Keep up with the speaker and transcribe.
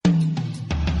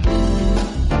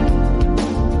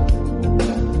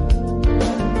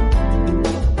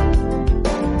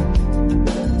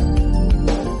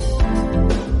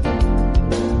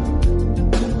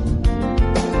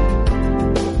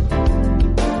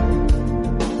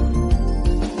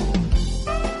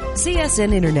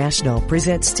CSN International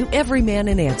presents To Every Man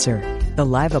an Answer, the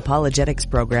live apologetics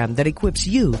program that equips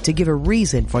you to give a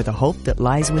reason for the hope that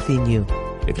lies within you.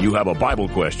 If you have a Bible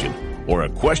question or a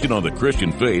question on the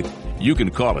Christian faith, you can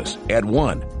call us at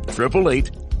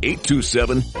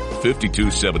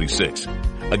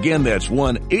 1-888-827-5276. Again, that's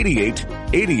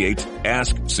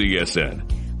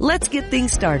 1-8888-ASK-CSN. Let's get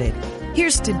things started.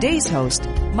 Here's today's host,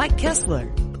 Mike Kessler.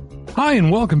 Hi,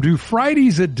 and welcome to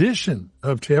Friday's edition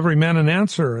of To Every Man an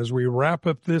Answer as we wrap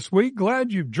up this week.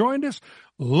 Glad you've joined us.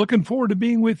 Looking forward to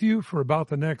being with you for about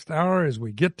the next hour as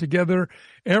we get together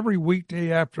every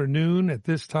weekday afternoon at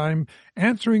this time,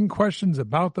 answering questions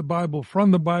about the Bible,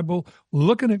 from the Bible,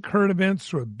 looking at current events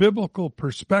through a biblical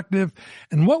perspective.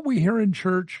 And what we hear in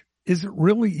church, is it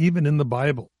really even in the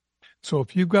Bible? So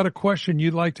if you've got a question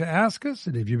you'd like to ask us,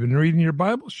 and if you've been reading your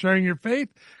Bible, sharing your faith,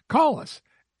 call us,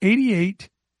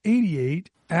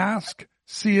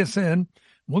 8888-ASK-CSN.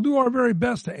 We'll do our very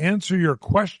best to answer your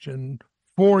question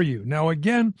for you. Now,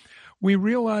 again, we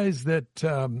realize that,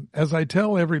 as I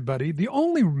tell everybody, the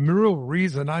only real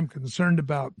reason I'm concerned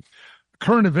about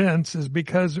current events is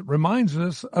because it reminds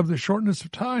us of the shortness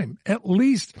of time, at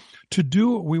least to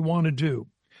do what we want to do.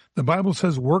 The Bible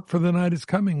says work for the night is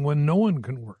coming when no one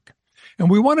can work.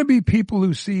 And we want to be people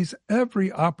who seize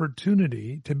every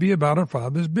opportunity to be about our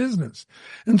Father's business.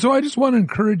 And so I just want to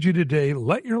encourage you today,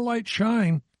 let your light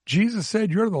shine. Jesus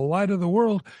said, you're the light of the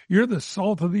world. You're the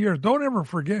salt of the earth. Don't ever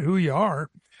forget who you are.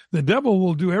 The devil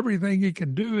will do everything he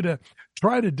can do to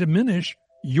try to diminish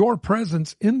your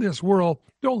presence in this world.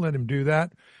 Don't let him do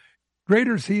that.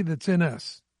 Greater is he that's in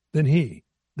us than he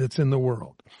that's in the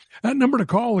world. That number to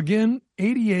call again,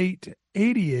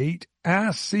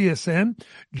 8888-ASK-CSN.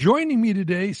 Joining me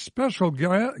today, special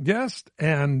guest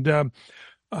and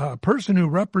a person who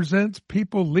represents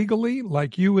people legally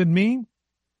like you and me,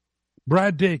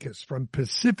 Brad Dacus from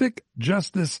Pacific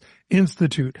Justice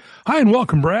Institute. Hi and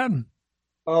welcome, Brad.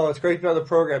 Oh, it's great to be on the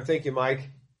program. Thank you, Mike.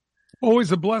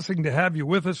 Always a blessing to have you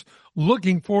with us.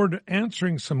 Looking forward to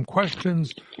answering some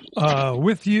questions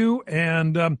with you.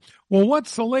 And, well,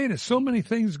 what's the latest? So many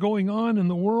things going on in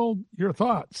the world. Your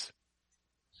thoughts?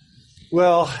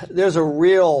 Well, there's a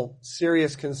real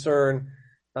serious concern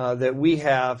that we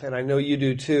have, and I know you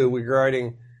do too,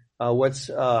 regarding what's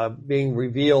being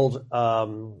revealed.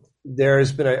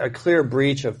 There's been a clear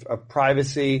breach of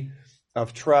privacy,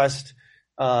 of trust.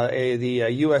 The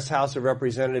U.S. House of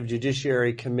Representatives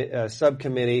Judiciary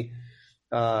Subcommittee,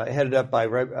 headed up by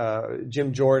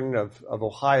Jim Jordan of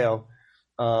Ohio,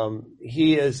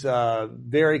 he is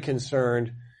very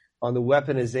concerned on the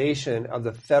weaponization of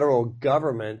the federal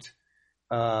government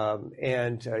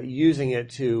and using it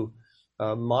to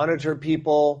monitor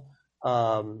people,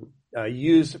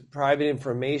 use private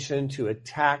information to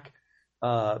attack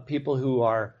people who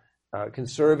are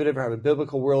conservative or have a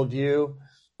biblical worldview.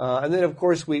 And then, of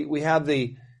course, we have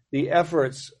the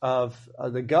efforts of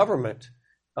the government,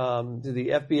 to the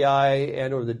FBI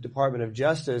and or the Department of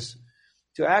Justice,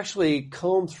 to actually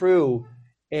comb through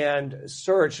and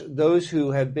search those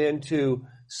who have been to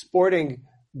sporting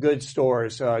goods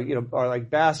stores, or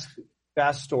like Bass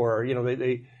Store,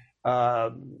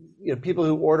 people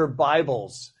who order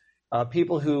Bibles,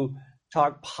 people who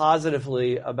talk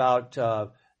positively about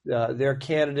their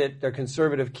candidate, their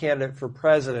conservative candidate for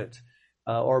president.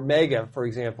 Or MEGA, for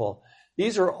example.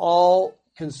 These are all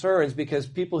concerns because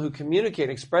people who communicate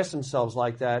and express themselves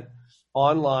like that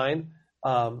online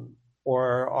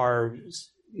or are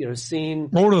seen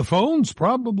over the phones,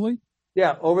 probably.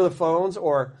 Yeah, over the phones,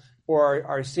 or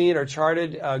are seen or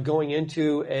charted going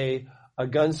into a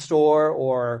gun store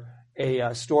or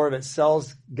a store that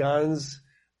sells guns,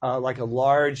 like a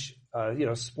large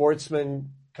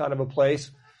sportsman kind of a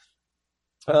place.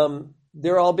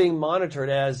 They're all being monitored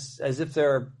as if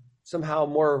they're somehow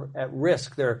more at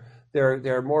risk. They're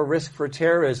more risk for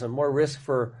terrorism, more risk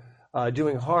for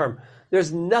doing harm.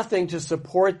 There's nothing to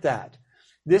support that.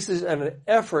 This is an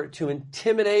effort to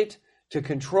intimidate, to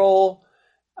control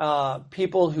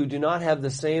people who do not have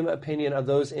the same opinion of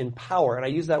those in power. And I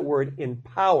use that word in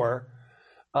power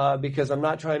because I'm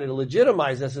not trying to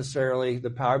legitimize necessarily the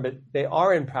power, but they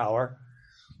are in power.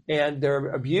 And they're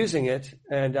abusing it.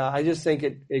 And I just think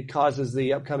it causes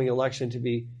the upcoming election to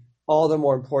be all the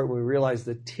more important when we realize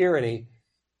the tyranny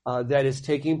that is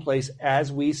taking place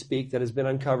as we speak, that has been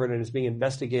uncovered and is being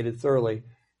investigated thoroughly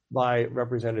by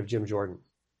Representative Jim Jordan.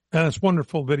 And it's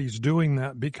wonderful that he's doing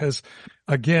that because,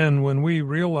 again, when we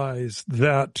realize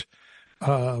that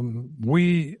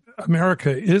America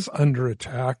is under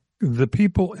attack, the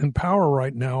people in power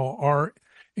right now are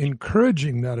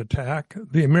encouraging that attack.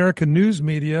 The American news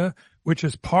media, which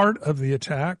is part of the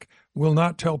attack, will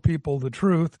not tell people the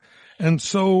truth. And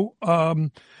so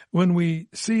when we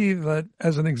see that,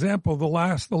 as an example, the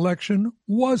last election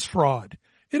was fraud,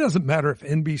 it doesn't matter if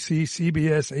NBC,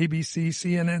 CBS, ABC,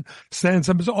 CNN stands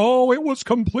up and says, oh, it was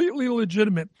completely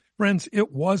legitimate. Friends,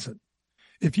 it wasn't.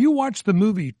 If you watch the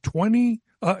movie 2000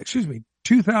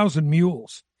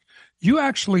 Mules, you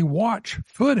actually watch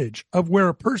footage of where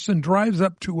a person drives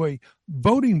up to a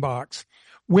voting box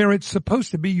where it's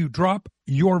supposed to be you drop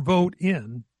your vote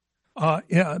in,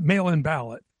 mail-in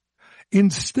ballot.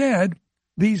 Instead,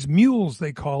 these mules,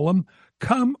 they call them,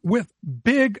 come with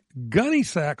big gunny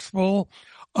sacks full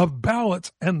of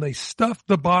ballots, and they stuff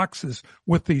the boxes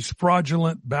with these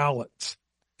fraudulent ballots.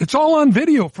 It's all on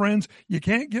video, friends. You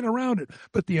can't get around it.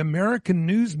 But the American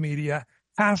news media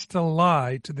has to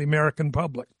lie to the American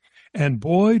public. And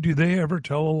boy, do they ever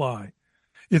tell a lie.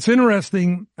 It's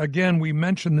interesting. Again, we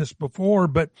mentioned this before,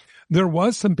 but there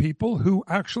was some people who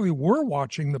actually were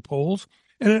watching the polls,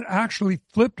 and it actually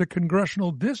flipped a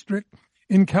congressional district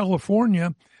in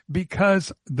California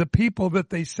because the people that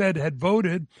they said had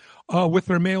voted with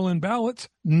their mail-in ballots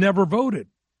never voted.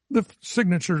 The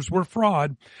signatures were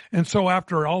fraud. And so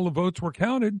after all the votes were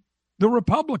counted, the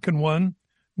Republican won,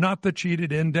 not the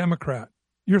cheated-in Democrat.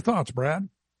 Your thoughts, Brad?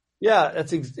 Yeah,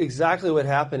 that's exactly what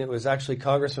happened. It was actually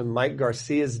Congressman Mike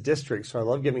Garcia's district. So I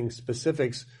love giving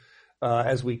specifics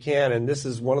as we can. And this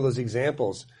is one of those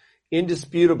examples.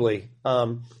 Indisputably,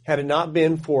 had it not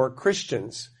been for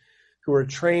Christians who are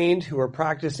trained, who are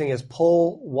practicing as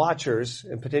poll watchers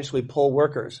and potentially poll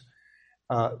workers,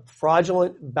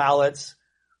 fraudulent ballots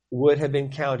would have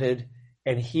been counted,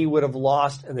 and he would have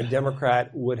lost, and the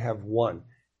Democrat would have won.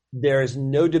 There is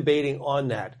no debating on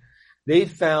that. They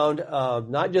found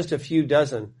not just a few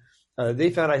dozen. They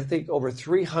found, I think, over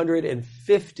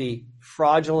 350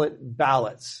 fraudulent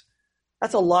ballots.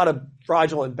 That's a lot of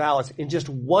fraudulent ballots in just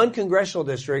one congressional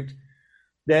district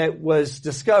that was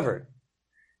discovered.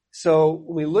 So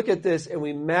when we look at this and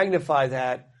we magnify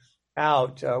that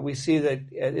out, we see that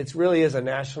it really is a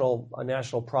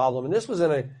national problem. And this was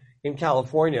in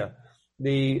California.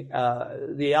 The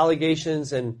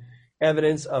allegations and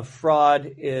evidence of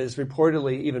fraud is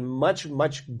reportedly even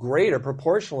much greater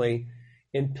proportionally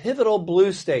in pivotal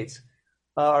blue states,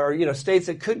 or states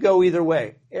that could go either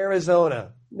way: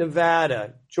 Arizona,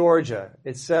 Nevada, Georgia,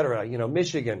 etc.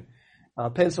 Michigan,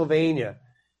 Pennsylvania.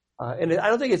 And I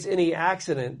don't think it's any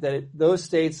accident that those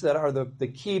states that are the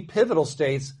key pivotal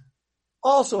states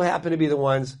also happen to be the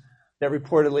ones that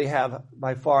reportedly have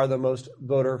by far the most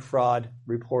voter fraud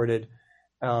reported.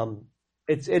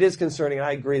 It is concerning.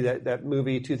 I agree that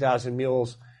movie 2000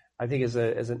 Mules, I think, is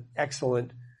an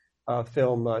excellent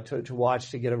film to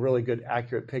watch to get a really good,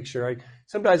 accurate picture.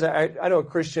 Sometimes I know a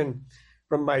Christian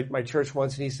from my church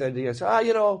once, and he said, you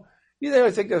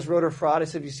think there's voter fraud? I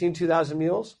said, have you seen 2000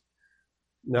 Mules?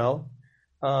 No.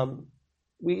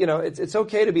 It's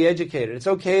okay to be educated. It's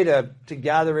okay to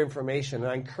gather information.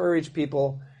 And I encourage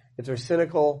people, if they're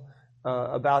cynical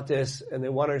about this and they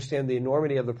want to understand the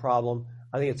enormity of the problem,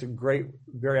 I think it's a great,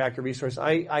 very accurate resource.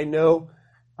 I know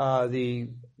the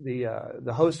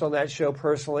host on that show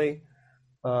personally.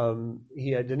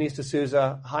 He had Denise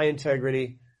D'Souza, high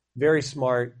integrity, very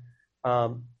smart,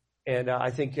 and I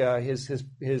think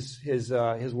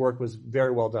his work was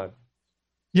very well done.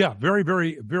 Yeah, very,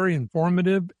 very, very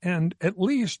informative. And at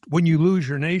least when you lose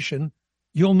your nation,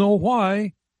 you'll know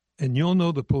why, and you'll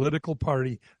know the political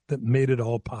party that made it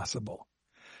all possible.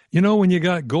 When you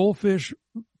got goldfish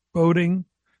voting,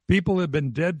 people have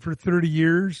been dead for 30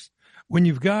 years, when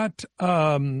you've got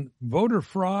voter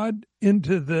fraud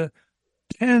into the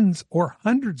tens or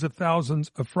hundreds of thousands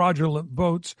of fraudulent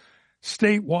votes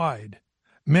statewide,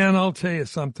 man, I'll tell you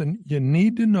something, you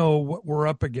need to know what we're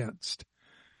up against.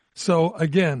 So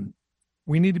again,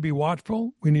 we need to be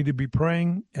watchful. We need to be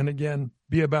praying. And again,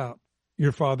 be about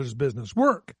your Father's business.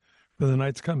 Work, for the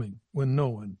night's coming when no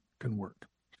one can work.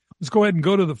 Let's go ahead and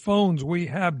go to the phones. We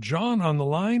have John on the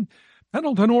line,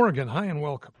 Pendleton, Oregon. Hi and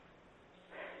welcome.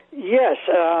 Yes,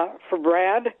 for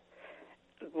Brad,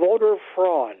 voter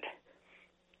fraud.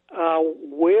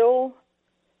 Will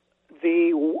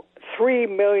the 3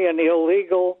 million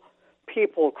illegal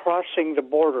people crossing the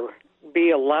border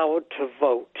be allowed to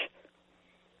vote?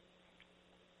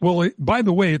 Well, by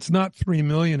the way, it's not 3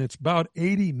 million. It's about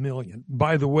 80 million,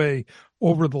 by the way,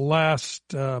 over the last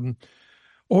 12,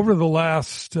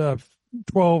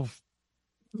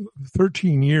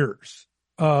 13 years.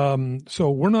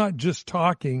 So we're not just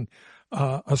talking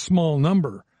a small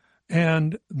number.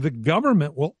 And the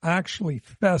government will actually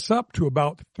fess up to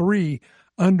about 3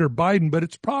 under Biden, but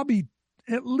it's probably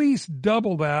at least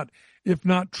double that, if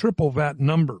not triple that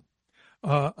number.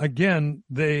 Again,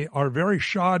 they are very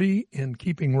shoddy in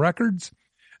keeping records.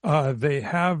 They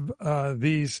have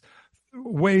these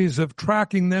ways of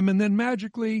tracking them, and then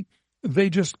magically they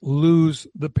just lose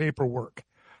the paperwork.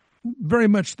 Very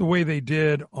much the way they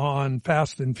did on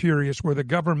Fast and Furious, where the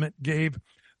government gave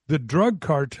the drug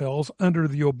cartels under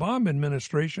the Obama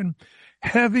administration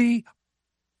heavy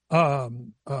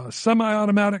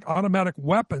semi-automatic, automatic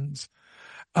weapons.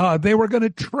 They were going to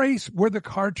trace where the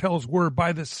cartels were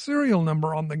by the serial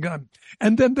number on the gun.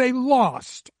 And then they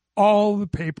lost all the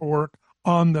paperwork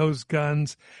on those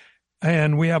guns.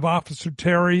 And we have Officer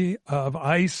Terry of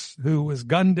ICE, who was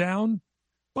gunned down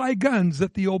by guns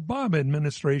that the Obama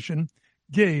administration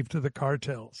gave to the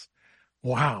cartels.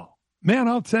 Wow. Man,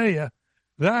 I'll tell you,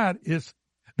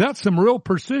 that's some real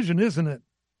precision, isn't it?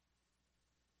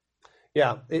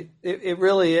 Yeah, it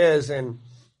really is. And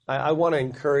I want to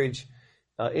encourage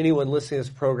anyone listening to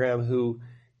this program who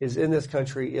is in this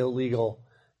country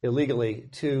illegally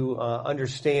to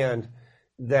understand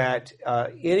that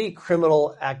any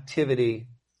criminal activity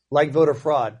like voter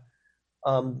fraud,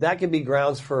 that can be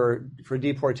grounds for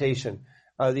deportation.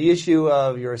 The issue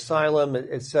of your asylum,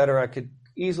 et cetera, could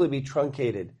easily be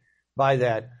truncated by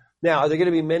that. Now, are there going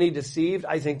to be many deceived?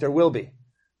 I think there will be.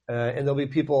 And there'll be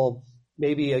people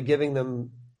maybe giving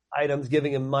them items,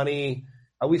 giving them money.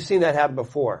 We've seen that happen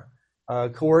before,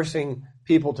 coercing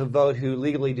people to vote who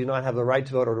legally do not have the right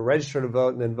to vote or to register to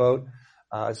vote and then vote.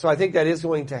 So I think that is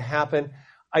going to happen.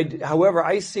 However,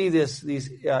 I see these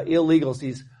illegals,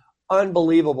 these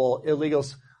unbelievable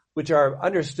illegals, which are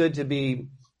understood to be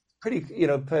pretty,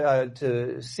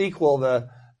 to sequel the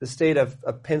state of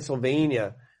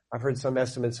Pennsylvania. I've heard some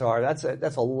estimates are that's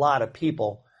a lot of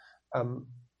people.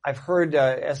 I've heard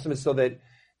estimates though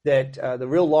that the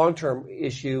real long-term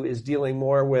issue is dealing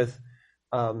more with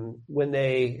when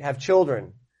they have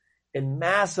children, and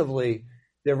massively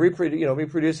they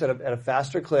reproduce at a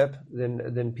faster clip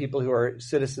than people who are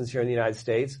citizens here in the United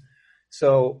States.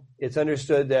 So it's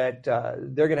understood that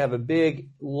they're going to have a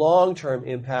big long-term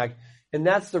impact, and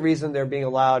that's the reason they're being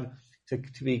allowed to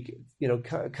be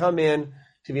come in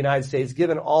to the United States,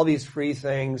 given all these free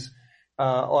things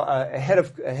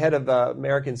ahead of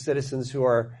American citizens who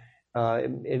are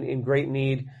in great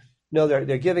need. No,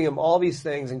 they're giving them all these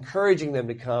things, encouraging them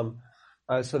to come,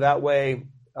 so that way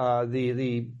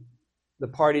the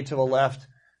party to the left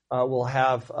will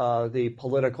have the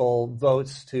political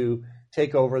votes to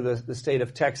take over the state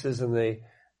of Texas in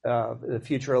the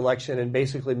future election and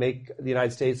basically make the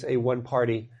United States a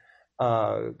one-party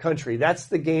country. That's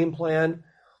the game plan.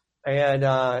 And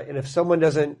if someone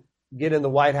doesn't get in the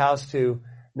White House to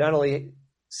not only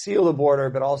seal the border,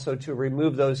 but also to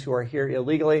remove those who are here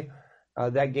illegally,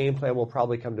 that game plan will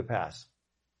probably come to pass.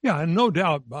 Yeah, and no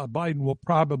doubt Biden will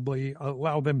probably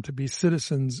allow them to be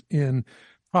citizens in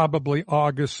probably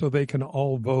August so they can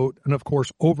all vote and, of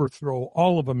course, overthrow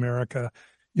all of America.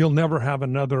 You'll never have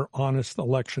another honest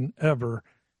election ever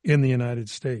in the United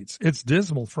States. It's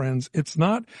dismal, friends.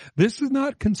 This is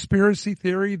not conspiracy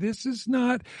theory. This is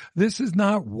not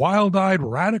wild-eyed,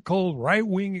 radical,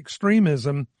 right-wing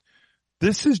extremism.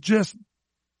 This is just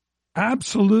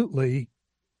absolutely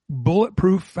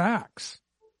bulletproof facts.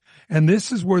 And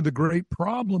this is where the great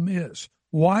problem is.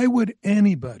 Why would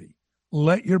anybody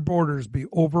let your borders be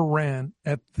overran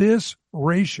at this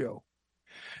ratio?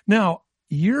 Now,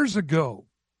 years ago,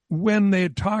 when they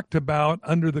had talked about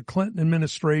under the Clinton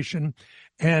administration,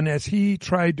 and as he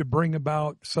tried to bring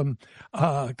about some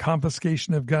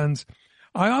confiscation of guns,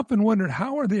 I often wondered,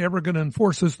 how are they ever going to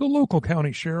enforce this? The local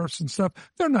county sheriffs and stuff,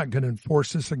 they're not going to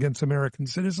enforce this against American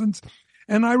citizens.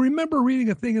 And I remember reading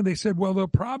a thing and they said, well, they'll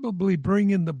probably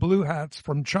bring in the blue hats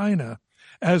from China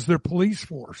as their police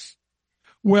force.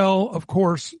 Well, of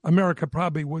course, America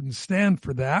probably wouldn't stand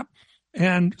for that.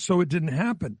 And so it didn't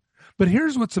happen. But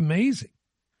here's what's amazing.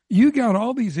 You got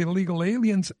all these illegal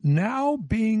aliens now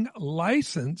being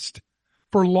licensed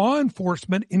for law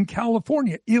enforcement in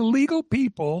California. Illegal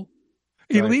people,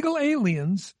 right. Illegal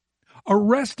aliens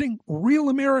arresting real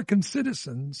American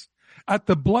citizens at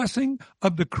the blessing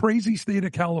of the crazy state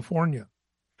of California.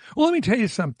 Well, let me tell you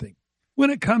something. When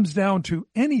it comes down to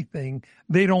anything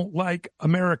they don't like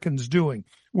Americans doing,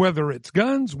 whether it's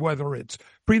guns, whether it's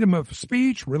freedom of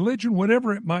speech, religion,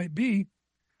 whatever it might be,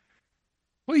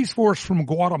 police force from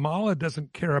Guatemala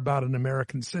doesn't care about an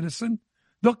American citizen.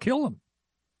 They'll kill him.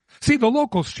 See, the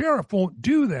local sheriff won't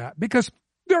do that because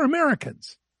they're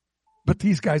Americans. But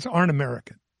these guys aren't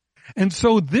American. And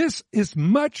so this is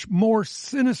much more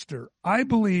sinister, I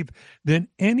believe, than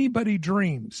anybody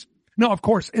dreams. Now, of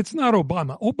course, it's not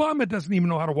Obama. Obama doesn't even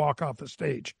know how to walk off the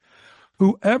stage.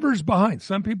 Whoever's behind,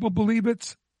 some people believe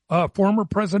it's former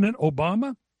President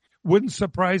Obama. Wouldn't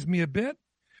surprise me a bit,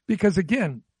 because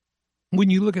again, when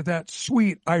you look at that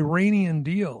sweet Iranian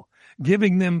deal,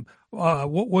 giving them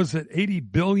what was it,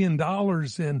 $80 billion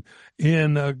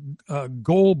in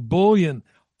gold bullion,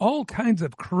 all kinds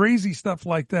of crazy stuff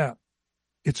like that.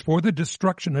 It's for the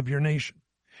destruction of your nation.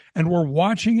 And we're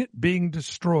watching it being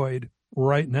destroyed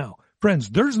right now. Friends,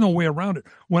 there's no way around it.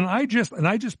 I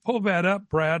just pulled that up,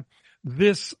 Brad,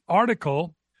 this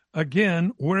article,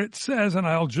 again, where it says, and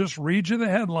I'll just read you the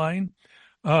headline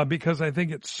because I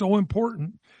think it's so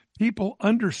important. People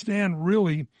understand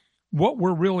really what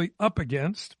we're really up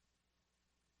against.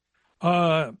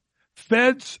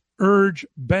 Feds urge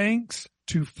banks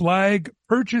to flag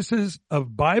purchases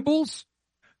of Bibles.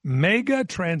 Mega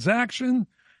transaction,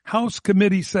 House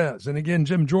committee says. And again,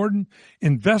 Jim Jordan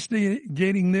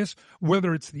investigating this,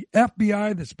 whether it's the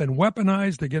FBI that's been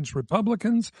weaponized against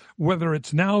Republicans, whether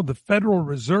it's now the Federal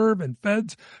Reserve and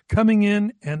feds coming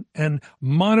in and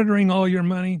monitoring all your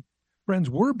money. Friends,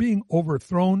 we're being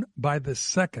overthrown by the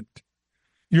second.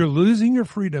 You're losing your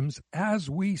freedoms as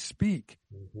we speak.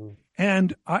 Mm-hmm.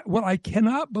 And what I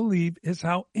cannot believe is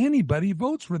how anybody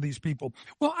votes for these people.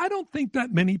 Well, I don't think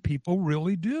that many people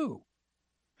really do.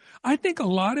 I think a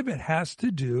lot of it has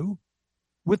to do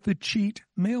with the cheat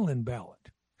mail-in ballot.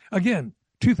 Again,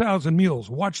 2,000 Mules.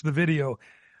 Watch the video,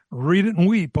 read it and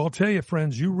weep. I'll tell you,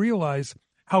 friends, you realize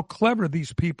how clever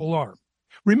these people are.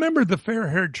 Remember the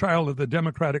fair-haired child of the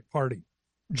Democratic Party,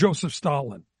 Joseph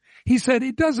Stalin. He said,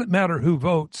 it doesn't matter who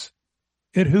votes,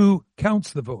 it's who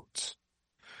counts the votes.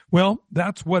 Well,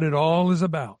 that's what it all is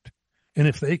about. And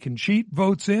if they can cheat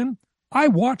votes in, I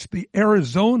watched the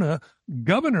Arizona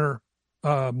governor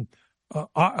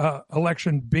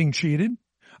election being cheated.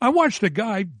 I watched a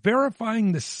guy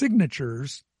verifying the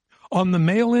signatures on the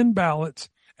mail-in ballots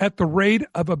at the rate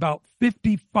of about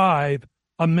 55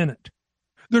 a minute.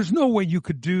 There's no way you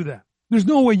could do that. There's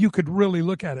no way you could really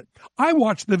look at it. I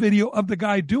watched the video of the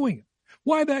guy doing it.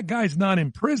 Why that guy's not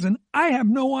in prison, I have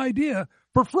no idea,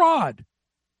 for fraud.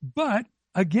 But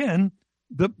again,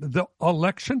 the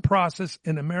election process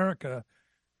in America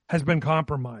has been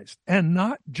compromised, and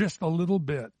not just a little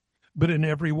bit, but in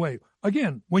every way.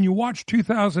 Again, when you watch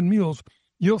 2,000 Mules,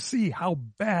 you'll see how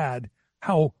bad,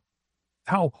 how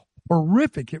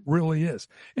horrific it really is.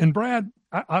 And Brad,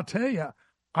 I'll tell you,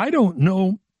 I don't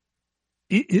know.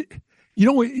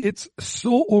 It's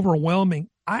so overwhelming.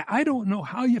 I don't know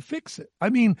how you fix it. I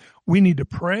mean, we need to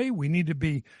pray. We need to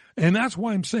be, and that's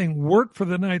why I'm saying work for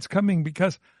the night's coming,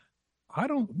 because I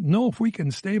don't know if we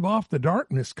can stave off the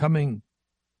darkness coming.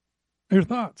 Your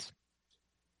thoughts?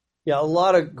 Yeah, a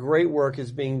lot of great work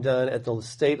is being done at the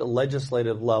state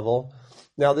legislative level.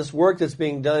 Now, this work that's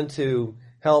being done to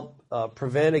help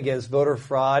prevent against voter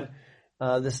fraud,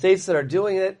 the states that are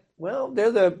doing it, well,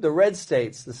 they're the red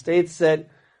states, the states that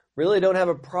really don't have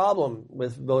a problem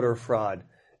with voter fraud.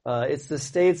 It's the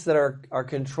states that are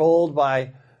controlled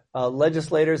by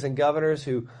legislators and governors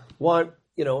who want,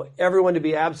 everyone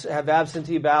to have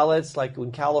absentee ballots, like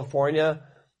in California.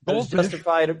 It was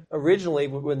justified originally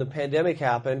when the pandemic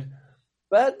happened,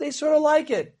 but they sort of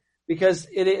like it because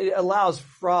it allows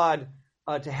fraud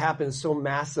to happen so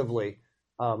massively.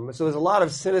 So there's a lot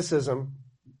of cynicism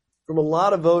from a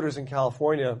lot of voters in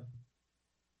California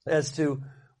as to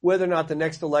whether or not the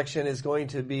next election is going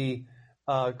to be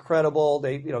credible.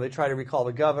 They try to recall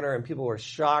the governor, and people were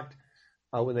shocked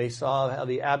when they saw how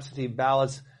the absentee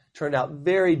ballots turned out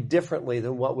very differently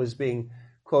than what was being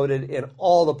quoted in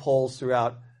all the polls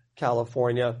throughout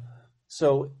California.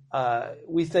 So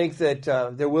we think that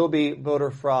there will be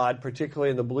voter fraud,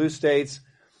 particularly in the blue states.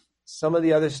 Some of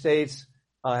the other states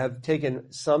have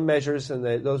taken some measures, in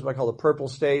those what I call the purple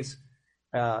states,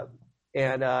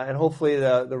 and hopefully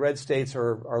the red states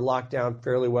are locked down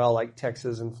fairly well, like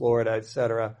Texas and Florida, et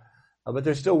cetera. But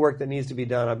there's still work that needs to be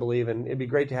done, I believe, and it'd be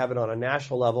great to have it on a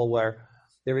national level where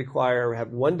they have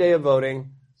 1 day of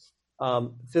voting,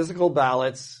 physical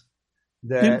ballots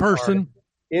that in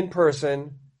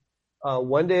person,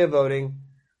 1 day of voting.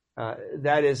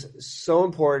 That is so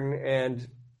important, and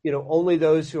only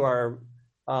those who are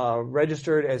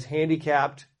registered as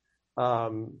handicapped,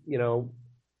 can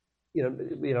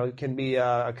be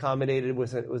accommodated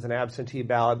with an absentee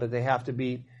ballot, but they have to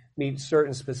meet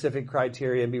certain specific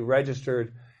criteria and be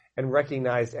registered and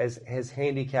recognized as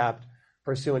handicapped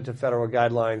pursuant to federal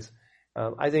guidelines.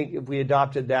 I think if we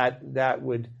adopted that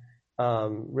would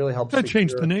really help. That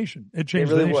changed the nation. It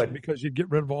changed the nation because you get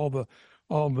rid of all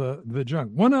the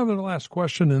junk. One other last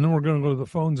question, and then we're going to go to the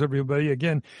phones, everybody.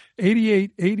 Again,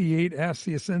 8888, ask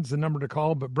the Ascend's the number to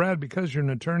call. But Brad, because you're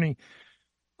an attorney,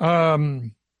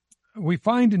 we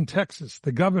find in Texas,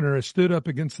 the governor has stood up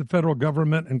against the federal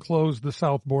government and closed the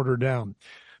south border down.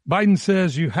 Biden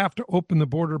says you have to open the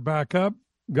border back up.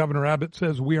 Governor Abbott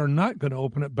says we are not going to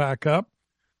open it back up.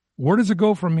 Where does it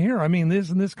go from here? I mean,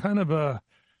 isn't it kind of a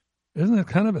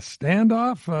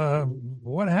standoff?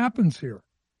 What happens here?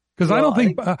 Because I don't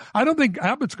think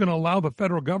Abbott's going to allow the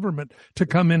federal government to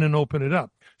come in and open it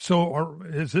up. So,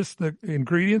 is this the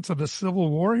ingredients of a civil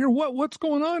war here? What's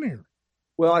going on here?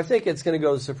 Well, I think it's going to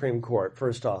go to the Supreme Court.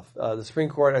 First off, the Supreme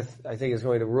Court, I think, is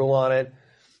going to rule on it.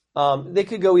 They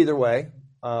could go either way.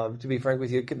 To be frank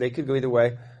with you, they could go either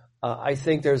way. I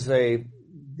think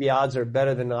the odds are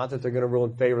better than not that they're going to rule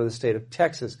in favor of the state of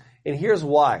Texas. And here's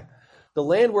why. The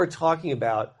land we're talking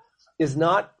about is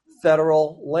not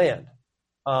federal land.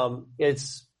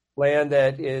 It's land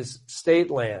that is state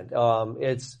land.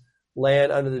 It's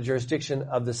land under the jurisdiction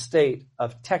of the state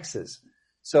of Texas.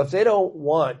 So if they don't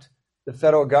want the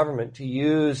federal government to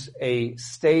use a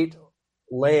state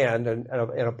land and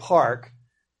a park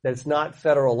that's not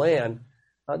federal land,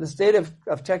 the state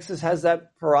of Texas has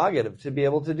that prerogative to be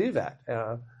able to do that.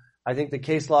 I think the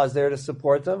case law is there to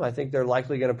support them. I think they're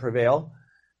likely going to prevail.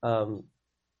 But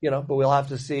we'll have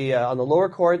to see. On the lower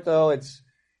court, though, it's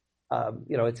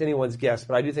anyone's guess.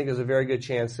 But I do think there's a very good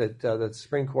chance that the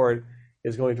Supreme Court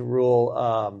is going to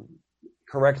rule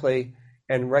correctly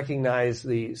and recognize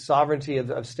the sovereignty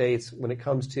of states when it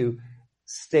comes to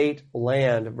state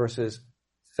land versus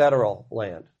federal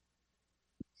land.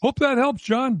 Hope that helps,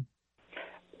 John.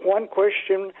 One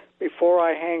question before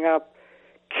I hang up.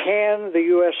 Can the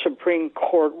U.S. Supreme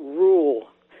Court rule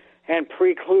and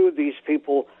preclude these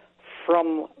people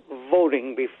from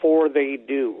voting before they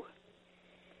do?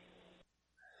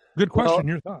 Good question.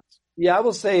 Your thoughts? Yeah, I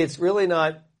will say it's really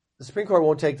not. The Supreme Court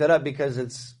won't take that up because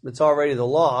it's already the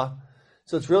law.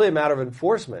 So it's really a matter of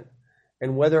enforcement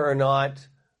and whether or not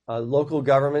local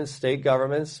governments, state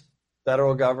governments,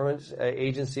 federal governments,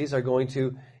 agencies are going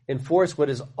to enforce what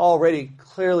is already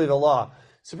clearly the law.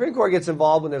 Supreme Court gets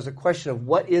involved when there's a question of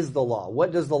what is the law?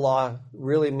 What does the law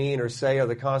really mean or say, or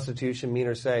the Constitution mean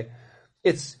or say?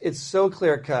 It's so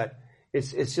clear cut.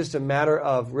 It's just a matter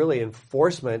of really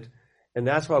enforcement, and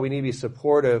that's why we need to be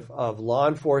supportive of law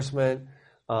enforcement,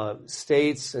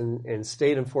 states and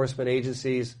state enforcement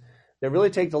agencies that really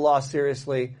take the law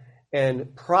seriously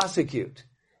and prosecute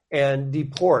and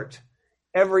deport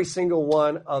every single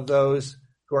one of those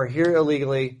who are here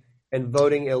illegally and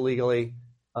voting illegally.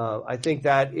 I think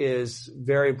that is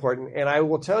very important. And I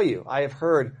will tell you, I have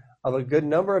heard of a good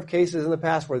number of cases in the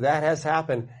past where that has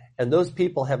happened, and those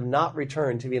people have not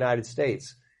returned to the United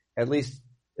States, at least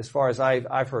as far as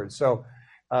I've heard. So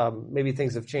maybe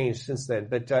things have changed since then.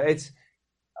 But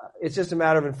it's just a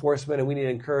matter of enforcement, and we need to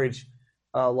encourage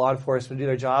law enforcement to do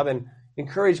their job and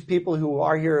encourage people who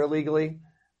are here illegally,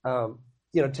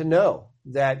 to know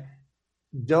that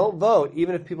don't vote,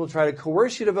 even if people try to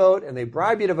coerce you to vote and they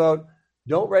bribe you to vote.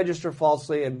 Don't register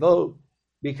falsely and vote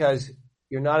because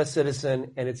you're not a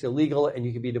citizen and it's illegal and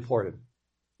you can be deported.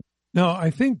 Now,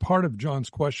 I think part of John's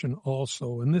question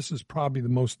also, and this is probably the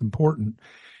most important,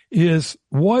 is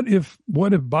what if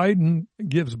Biden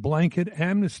gives blanket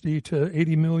amnesty to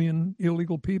 80 million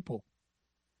illegal people?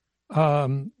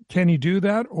 Can he do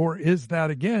that, or is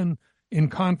that again in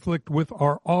conflict with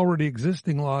our already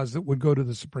existing laws that would go to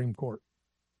the Supreme Court?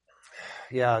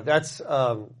 Yeah, that's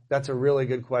a really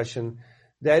good question.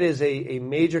 That is a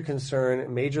major concern, a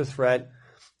major threat.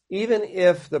 Even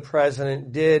if the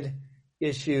president did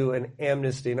issue an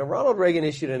amnesty. Now, Ronald Reagan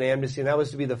issued an amnesty, and that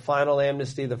was to be the final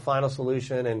amnesty, the final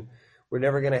solution, and we're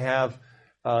never going to have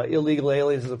illegal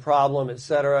aliens as a problem, et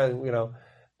cetera.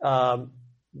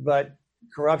 But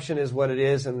corruption is what it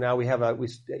is, and now we have an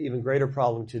even greater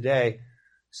problem today.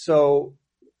 So,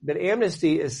 but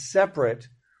amnesty is separate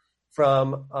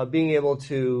from being able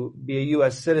to be a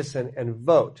U.S. citizen and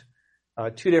vote.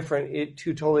 Two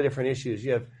totally different issues.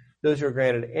 You have those who are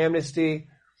granted amnesty.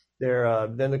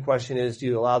 Then the question is, do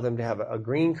you allow them to have a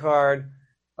green card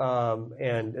and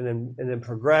then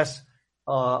progress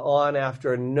on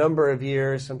after a number of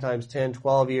years, sometimes 10,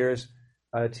 12 years,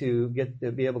 to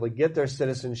be able to get their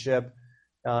citizenship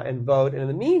and vote. And in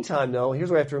the meantime, though, here's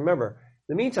what I have to remember.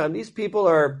 In the meantime, these people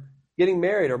are getting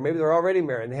married, or maybe they're already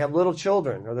married and they have little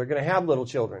children, or they're going to have little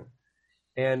children.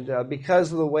 And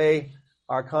because of the way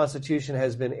our Constitution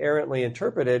has been errantly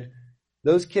interpreted,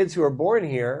 those kids who are born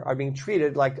here are being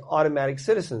treated like automatic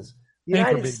citizens. The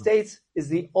United States is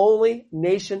the only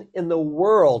nation in the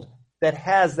world that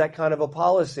has that kind of a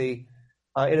policy,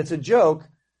 and it's a joke.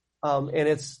 And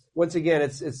it's once again,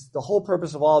 it's the whole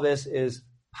purpose of all this is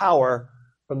power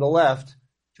from the left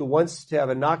to have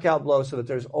a knockout blow so that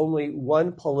there's only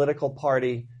one political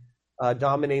party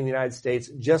dominating the United States,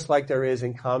 just like there is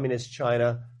in communist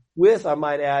China, with, I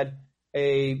might add,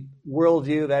 a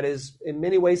worldview that is in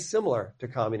many ways similar to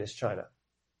communist China.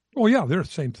 Oh, yeah, they're the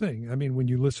same thing. I mean, when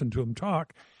you listen to them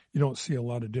talk, you don't see a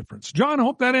lot of difference. John, I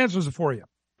hope that answers it for you.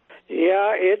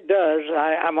 Yeah, it does.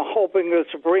 I'm hoping the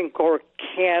Supreme Court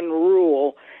can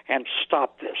rule and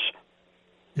stop this.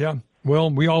 Yeah, well,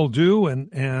 we all do,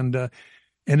 and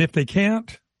if they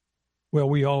can't, well,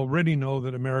 we already know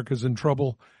that America's in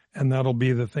trouble, and that'll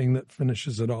be the thing that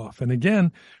finishes it off. And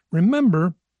again,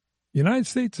 remember, the United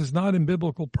States is not in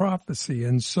biblical prophecy,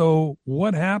 and so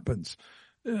what happens?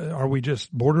 Are we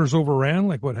just borders overran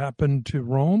like what happened to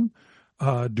Rome?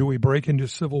 Do we break into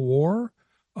civil war?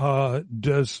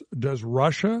 Does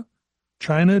Russia,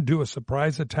 China do a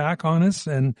surprise attack on us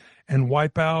and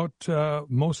wipe out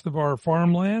most of our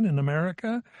farmland in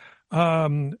America?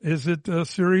 Is it a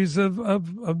series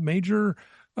of major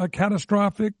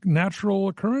catastrophic natural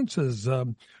occurrences? A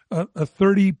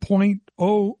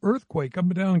 30.0 earthquake up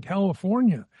and down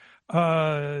California.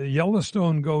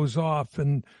 Yellowstone goes off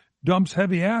and dumps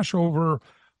heavy ash over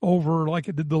like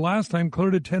it did the last time,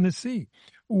 clear to Tennessee.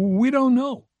 We don't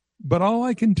know. But all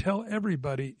I can tell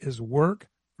everybody is work,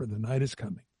 for the night is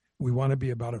coming. We want to be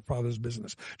about our Father's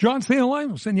business. John, stay in line.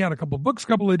 We'll send you out a couple of books, a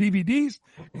couple of DVDs,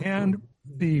 and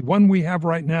the one we have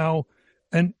right now,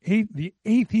 The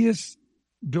Atheist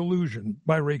Delusion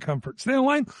by Ray Comfort. Stay in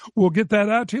line. We'll get that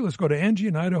out to you. Let's go to Angie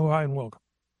in Idaho. Hi, and welcome.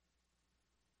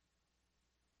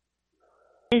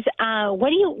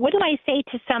 What do I say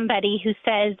to somebody who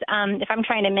says, if I'm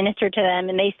trying to minister to them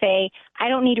and they say, I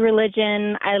don't need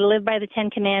religion, I live by the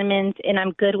 10 Commandments, and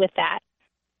I'm good with that?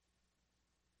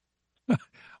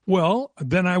 Well,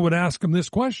 then I would ask them this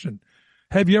question.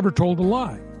 Have you ever told a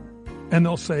lie? And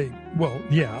they'll say, well,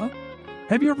 yeah.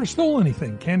 Have you ever stolen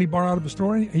anything? Candy bar out of a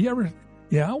store?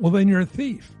 Yeah, well, then you're a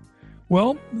thief.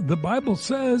 Well, the Bible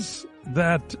says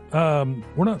that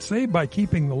we're not saved by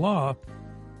keeping the law.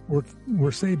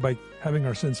 We're saved by having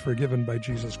our sins forgiven by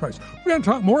Jesus Christ. We're going to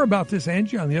talk more about this,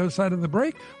 Angie, on the other side of the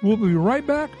break. We'll be right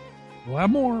back. We'll have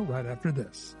more right after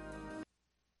this.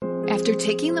 After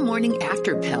taking the morning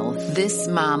after pill, this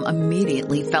mom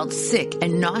immediately felt sick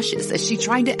and nauseous as she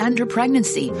tried to end her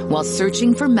pregnancy. While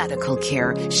searching for medical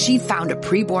care, she found a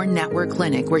preborn network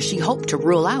clinic where she hoped to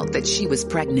rule out that she was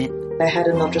pregnant. I had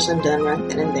an ultrasound done right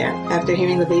then and there. After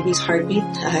hearing the baby's heartbeat,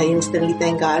 I instantly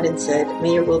thanked God and said,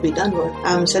 may your will be done, Lord.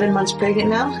 I'm 7 months pregnant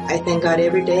now. I thank God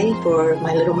every day for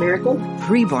my little miracle.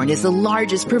 Preborn is the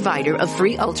largest provider of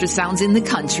free ultrasounds in the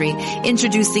country,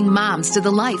 introducing moms to the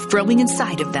life growing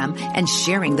inside of them and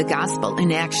sharing the gospel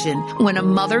in action. When a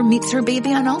mother meets her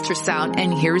baby on ultrasound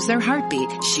and hears their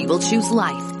heartbeat, she will choose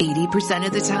life 80%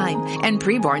 of the time. And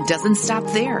Preborn doesn't stop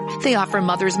there. They offer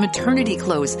mothers maternity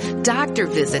clothes, doctor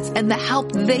visits, and the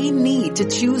help they need to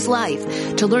choose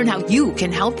life. To learn how you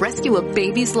can help rescue a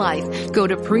baby's life, go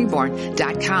to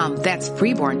preborn.com. That's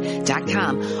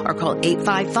preborn.com, or call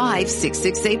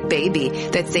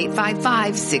 855-668-BABY. That's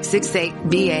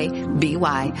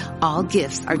 855-668-BABY. All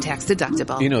gifts are tax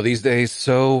deductible. You know, these days,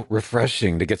 so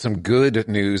refreshing to get some good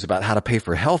news about how to pay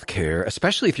for health care,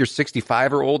 especially if you're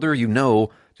 65 or older. You know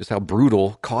just how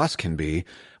brutal costs can be.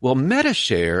 Well,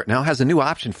 MediShare now has a new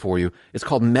option for you. It's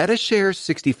called MediShare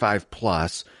 65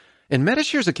 Plus. And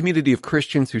MediShare is a community of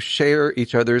Christians who share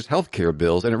each other's healthcare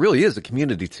bills. And it really is a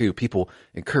community, too. People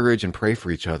encourage and pray for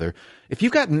each other. If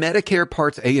you've got Medicare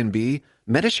Parts A and B,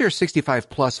 MediShare 65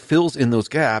 Plus fills in those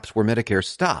gaps where Medicare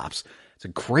stops. It's a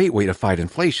great way to fight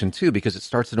inflation, too, because it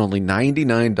starts at only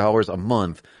 $99 a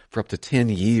month for up to 10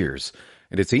 years.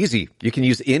 And it's easy. You can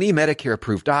use any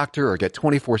Medicare-approved doctor or get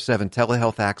 24/7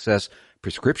 telehealth access,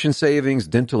 prescription savings,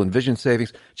 dental and vision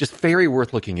savings. Just very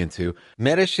worth looking into.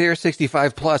 MediShare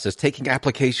 65 Plus is taking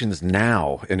applications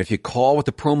now. And if you call with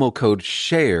the promo code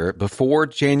SHARE before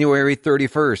January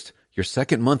 31st, your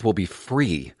second month will be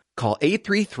free. Call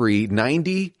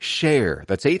 833-90-SHARE.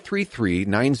 That's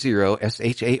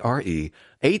 833-90-SHARE.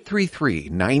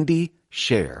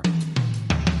 833-90-SHARE.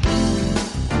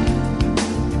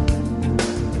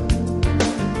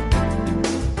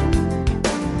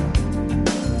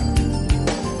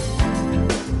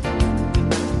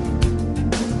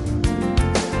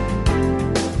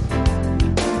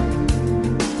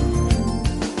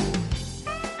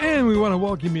 We want to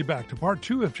welcome you back to part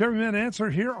 2 of Everyman Answer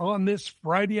here on this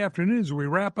Friday afternoon as we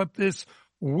wrap up this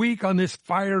week on this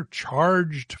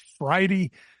fire-charged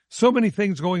Friday. So many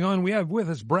things going on. We have with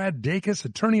us Brad Dacus,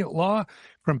 attorney at law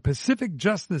from Pacific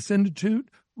Justice Institute,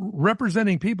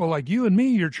 representing people like you and me,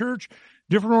 your church,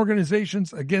 different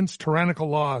organizations against tyrannical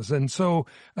laws. And so,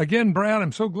 again, Brad,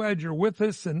 I'm so glad you're with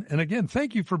us. And again,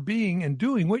 thank you for being and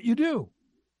doing what you do.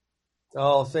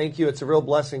 Oh, thank you. It's a real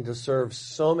blessing to serve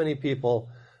so many people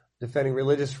defending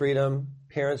religious freedom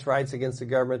parents' rights against the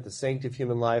government, the sanctity of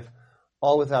human life,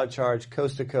 all without charge,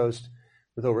 coast to coast,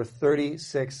 with over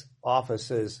 36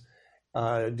 offices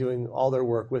doing all their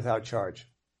work without charge.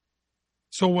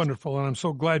 So wonderful, and I'm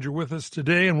so glad you're with us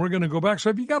today, and we're going to go back. So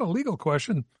if you got a legal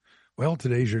question, well,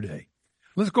 today's your day.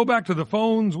 Let's go back to the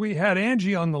phones. We had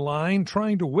Angie on the line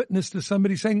trying to witness to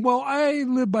somebody saying, well, I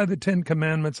live by the 10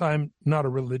 Commandments. I'm not a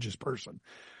religious person.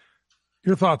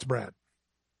 Your thoughts, Brad?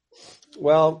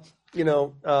 Well, he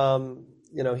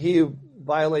who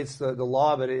violates the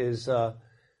law of it is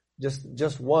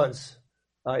just once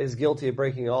is guilty of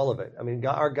breaking all of it. I mean,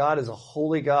 our God is a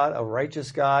holy God, a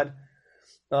righteous God.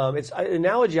 It's an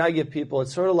analogy I give people.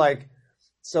 It's sort of like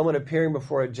someone appearing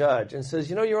before a judge and says,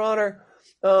 Your Honor,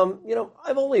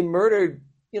 I've only murdered,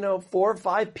 4 or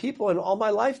 5 people in all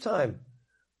my lifetime.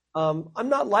 I'm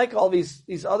not like all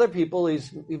these other people.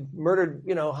 He's murdered,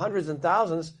 hundreds and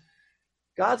thousands.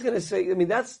 God's going to say,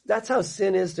 that's how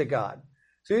sin is to God.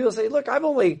 So he'll say, look, I've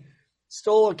only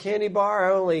stole a candy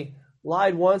bar. I only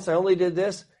lied once. I only did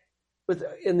this. But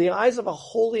in the eyes of a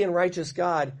holy and righteous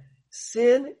God,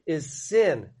 sin is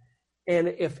sin. And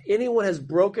if anyone has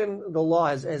broken the law,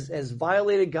 has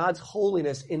violated God's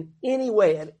holiness in any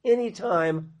way, at any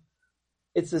time,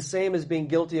 it's the same as being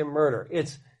guilty of murder.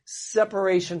 It's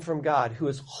separation from God, who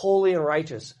is holy and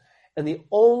righteous. And the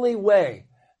only way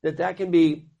that can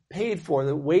be paid for,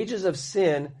 the wages of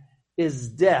sin, is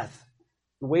death.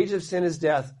 The wages of sin is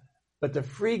death, but the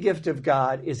free gift of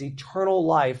God is eternal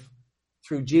life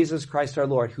through Jesus Christ our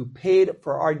Lord, who paid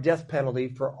for our death penalty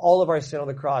for all of our sin on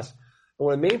the cross. And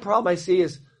one of the main problem I see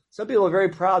is some people are very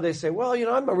proud. They say, well,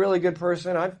 I'm a really good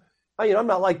person. I'm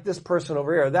not like this person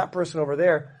over here, or that person over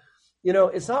there.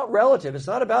 It's not relative. It's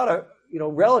not about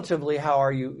relatively how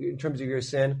are you in terms of your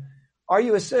sin. Are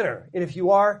you a sinner? And if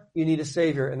you are, you need a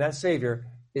Savior, and that Savior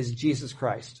is Jesus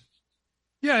Christ.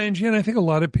 Yeah, Angie, and I think a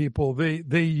lot of people,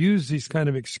 they use these kind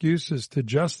of excuses to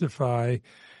justify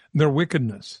their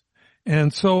wickedness.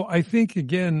 And so I think,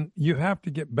 again, you have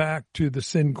to get back to the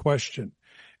sin question.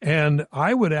 And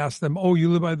I would ask them, oh,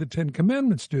 you live by the 10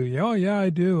 Commandments, do you? Oh, yeah, I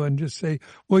do. And just say,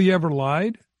 well, you ever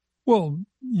lied? Well,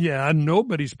 yeah,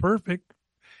 nobody's perfect.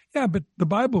 Yeah, but the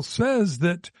Bible says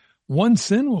that one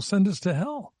sin will send us to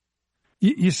hell.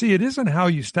 You see, it isn't how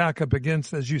you stack up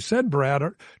against, as you said, Brad,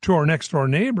 to our next door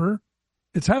neighbor.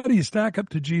 It's how do you stack up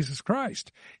to Jesus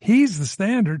Christ? He's the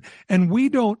standard, and we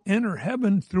don't enter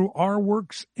heaven through our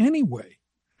works anyway.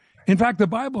 In fact, the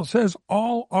Bible says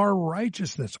all our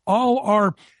righteousness, all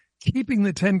our keeping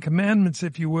the 10 Commandments,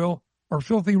 if you will, are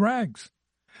filthy rags.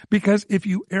 Because if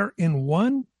you err in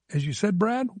one, as you said,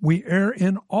 Brad, we err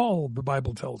in all, the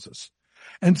Bible tells us.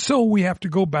 And so we have to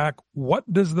go back.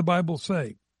 What does the Bible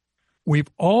say? We've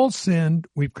all sinned.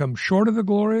 We've come short of the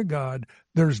glory of God.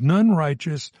 There's none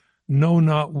righteous, no,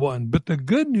 not one. But the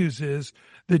good news is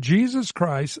that Jesus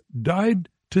Christ died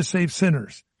to save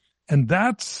sinners. And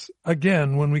that's,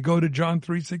 again, when we go to John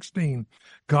 3:16,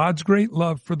 God's great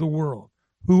love for the world.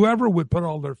 Whoever would put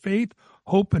all their faith,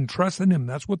 hope, and trust in him,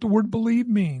 that's what the word believe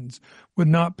means, would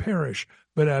not perish,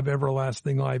 but have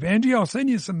everlasting life. Angie, I'll send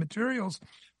you some materials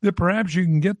that perhaps you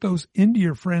can get those into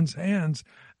your friends' hands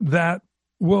that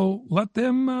will let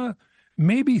them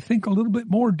maybe think a little bit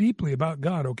more deeply about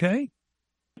God, okay?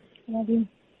 Love you.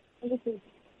 This is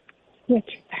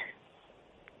Richard.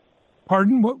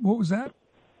 Pardon? What was that?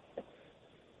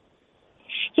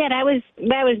 Yeah, that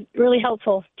was really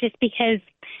helpful, just because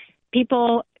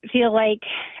people feel like,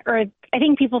 or I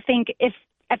think people think if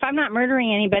I'm not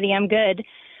murdering anybody, I'm good.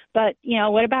 But,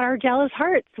 what about our jealous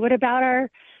hearts? What about our,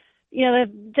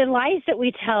 the lies that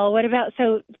we tell? What about,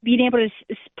 so being able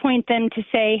to point them to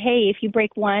say, hey, if you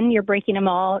break one, you're breaking them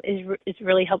all is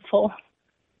really helpful.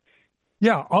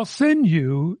 Yeah, I'll send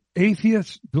you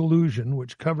Atheist Delusion,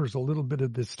 which covers a little bit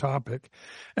of this topic,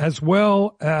 as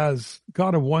well as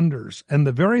God of Wonders. And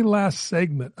the very last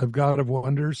segment of God of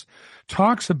Wonders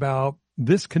talks about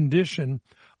this condition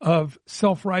of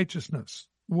self-righteousness.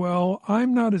 Well,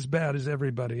 I'm not as bad as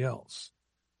everybody else.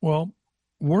 Well,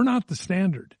 we're not the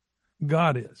standard.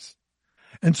 God is.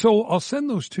 And so I'll send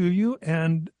those to you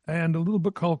and a little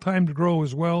book called Time to Grow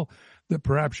as well, that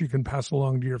perhaps you can pass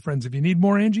along to your friends. If you need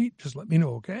more, Angie, just let me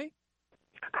know, okay?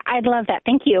 I'd love that.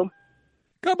 Thank you.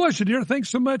 God bless you, dear. Thanks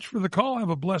so much for the call. Have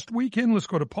a blessed weekend. Let's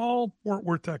go to Paul, Fort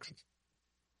Worth, Texas.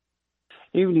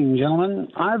 Evening, gentlemen.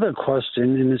 I have a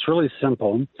question, and it's really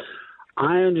simple.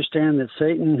 I understand that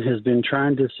Satan has been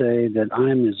trying to say that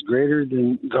I'm as greater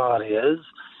than God is.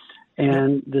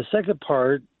 And the second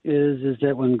part is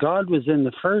that when God was in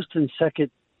the first and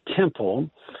second temple,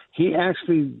 he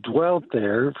actually dwelt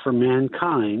there for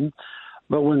mankind.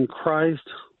 But when Christ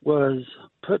was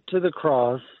put to the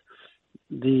cross,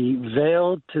 the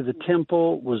veil to the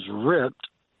temple was ripped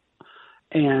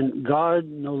and God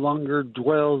no longer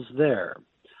dwells there.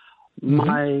 Mm-hmm.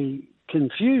 My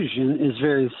confusion is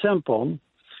very simple.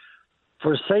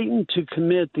 For Satan to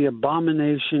commit the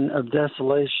abomination of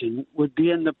desolation would be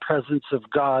in the presence of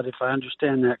God, if I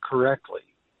understand that correctly.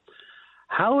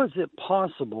 How is it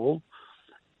possible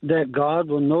that God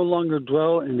will no longer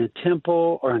dwell in a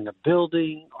temple or in a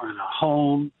building or in a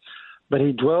home, but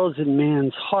he dwells in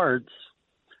man's hearts?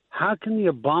 How can the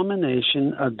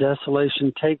abomination of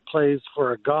desolation take place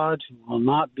for a God who will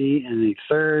not be in a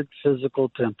third physical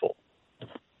temple?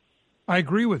 I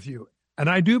agree with you. And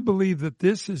I do believe that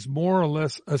this is more or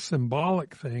less a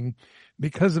symbolic thing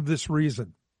because of this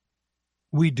reason.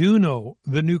 We do know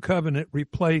the new covenant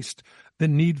replaced the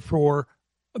need for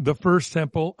the first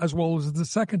temple as well as the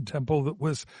second temple that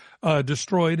was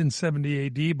destroyed in 70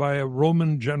 AD by a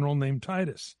Roman general named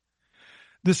Titus.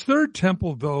 This third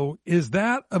temple, though, is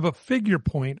that of a figure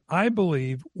point, I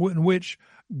believe, in which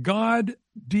God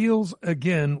deals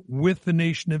again with the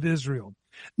nation of Israel.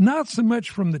 Not so much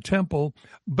from the temple,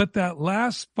 but that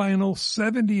last final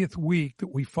 70th week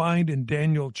that we find in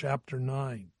Daniel chapter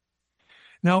 9.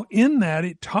 Now, in that,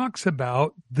 it talks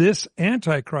about this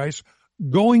Antichrist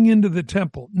going into the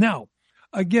temple. Now,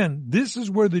 again, this is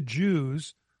where the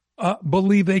Jews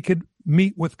believe they could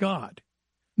meet with God.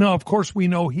 Now, of course, we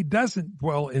know he doesn't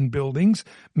dwell in buildings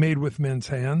made with men's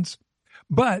hands,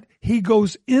 but he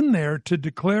goes in there to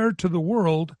declare to the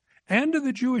world and to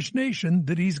the Jewish nation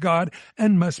that he's God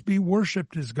and must be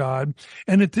worshipped as God.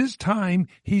 And at this time,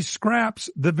 he scraps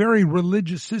the very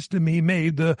religious system he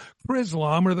made, the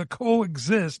Islam, or the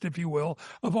coexist, if you will,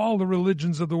 of all the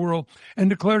religions of the world, and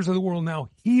declares to the world now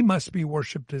he must be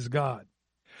worshipped as God.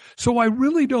 So I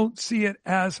really don't see it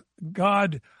as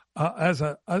God, as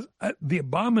the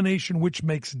abomination which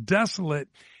makes desolate,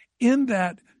 in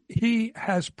that he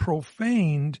has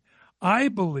profaned, I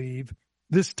believe,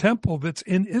 this temple that's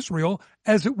in Israel,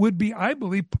 as it would be, I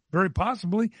believe, very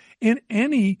possibly in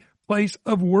any place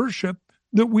of worship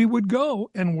that we would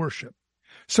go and worship.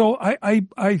 So I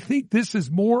think this is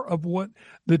more of what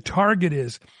the target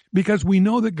is, because we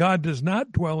know that God does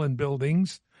not dwell in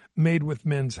buildings made with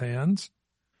men's hands.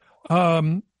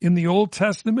 In the Old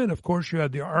Testament, of course, you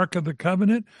had the Ark of the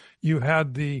Covenant, you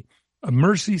had the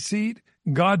mercy seat.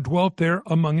 God dwelt there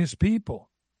among his people.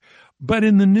 But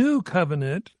in the New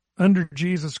Covenant, under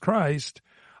Jesus Christ,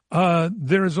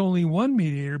 there is only one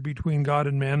mediator between God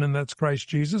and man, and that's Christ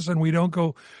Jesus. And we don't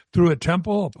go through a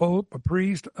temple, a pope, a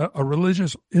priest, a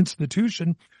religious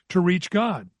institution to reach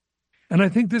God. And I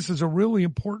think this is a really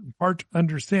important part to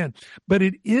understand. But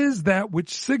it is that which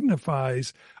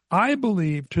signifies, I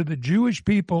believe, to the Jewish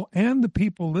people and the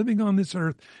people living on this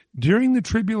earth during the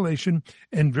tribulation,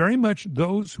 and very much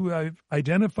those who have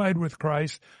identified with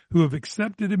Christ, who have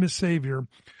accepted him as Savior,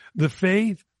 the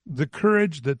faith, the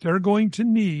courage that they're going to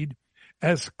need,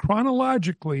 as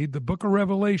chronologically the book of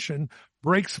Revelation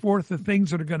breaks forth the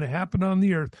things that are going to happen on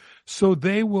the earth, so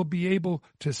they will be able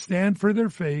to stand for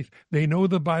their faith. They know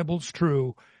the Bible's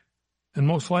true, and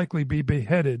most likely be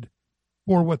beheaded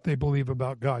for what they believe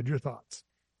about God. Your thoughts?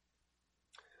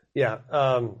 Yeah,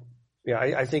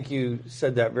 I think you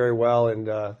said that very well, and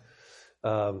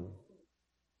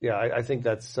I think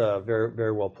that's very,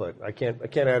 very well put. I can't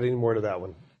add any more to that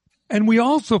one. And we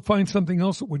also find something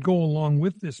else that would go along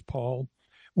with this, Paul.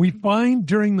 We find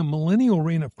during the millennial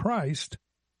reign of Christ,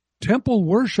 temple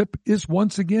worship is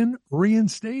once again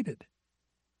reinstated.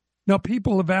 Now,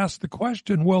 people have asked the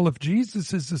question, well, if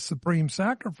Jesus is the supreme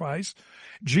sacrifice,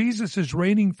 Jesus is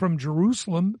reigning from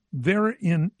Jerusalem there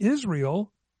in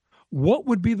Israel, what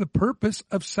would be the purpose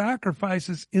of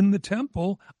sacrifices in the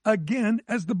temple, again,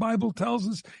 as the Bible tells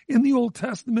us in the Old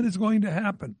Testament is going to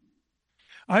happen?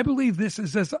 I believe this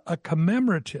is as a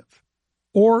commemorative,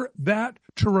 or that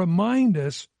to remind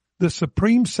us the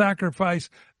supreme sacrifice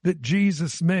that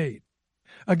Jesus made.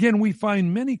 Again, we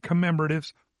find many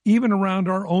commemoratives even around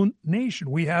our own nation.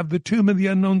 We have the tomb of the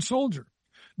unknown soldier.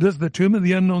 Does the tomb of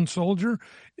the unknown soldier,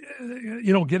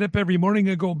 get up every morning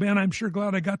and go, man, I'm sure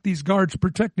glad I got these guards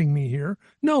protecting me here?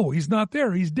 No, he's not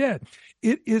there. He's dead.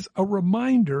 It is a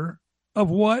reminder of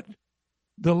what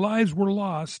the lives were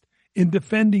lost in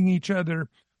defending each other,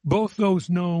 both those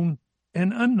known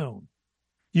and unknown.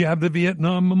 You have the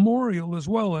Vietnam Memorial as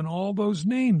well, and all those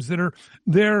names that are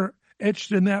there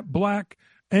etched in that black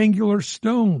angular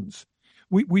stones.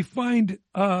 We find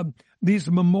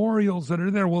these memorials that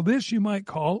are there. Well, this you might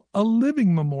call a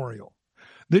living memorial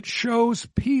that shows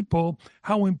people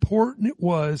how important it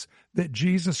was that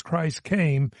Jesus Christ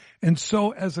came. And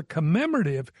so as a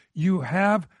commemorative, you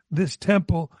have this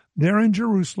temple there in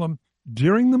Jerusalem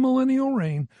during the millennial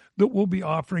reign that will be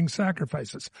offering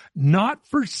sacrifices, not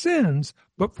for sins,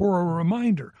 but for a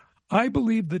reminder. I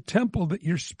believe the temple that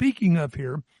you're speaking of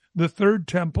here, the third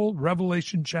temple,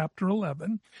 Revelation chapter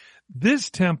 11, this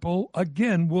temple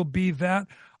again will be that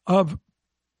of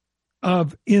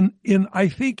in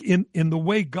the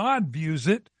way God views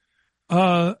it,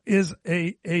 is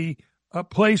a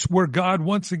place where God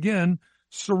once again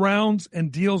surrounds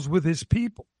and deals with his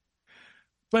people.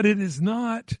 But it's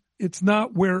not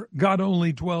where God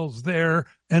only dwells there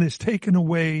and has taken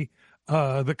away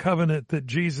the covenant that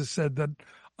Jesus said that,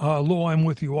 lo, I'm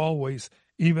with you always,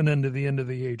 even into the end of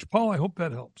the age. Paul, I hope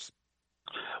that helps.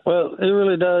 Well, it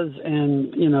really does.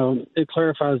 And, it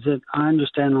clarifies that I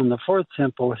understand on the fourth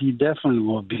temple, he definitely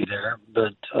will be there.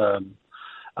 But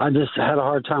I just had a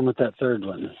hard time with that third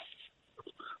one.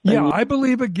 Yeah, I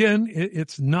believe, again,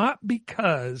 it's not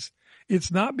because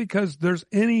there's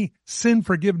any sin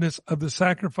forgiveness of the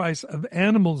sacrifice of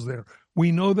animals there.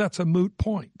 We know that's a moot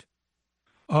point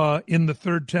in the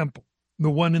third temple,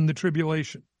 the one in the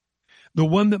tribulation. The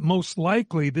one that most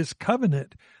likely this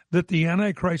covenant that the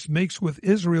Antichrist makes with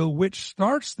Israel, which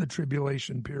starts the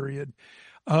tribulation period,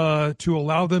 to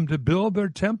allow them to build their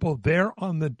temple there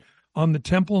on the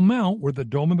Temple Mount where the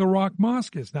Dome of the Rock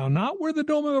Mosque is. Now, not where the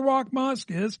Dome of the Rock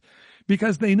Mosque is,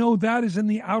 because they know that is in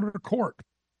the outer court.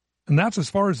 And that's as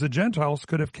far as the Gentiles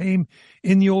could have came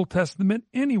in the Old Testament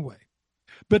anyway.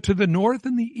 But to the north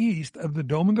and the east of the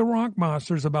Dome of the Rock Mosque,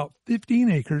 there's about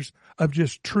 15 acres of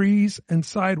just trees and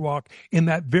sidewalk in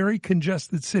that very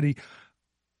congested city,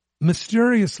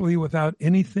 mysteriously without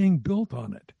anything built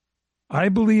on it. I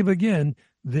believe, again,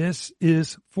 this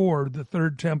is for the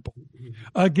third temple.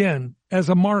 Again, as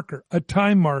a marker, a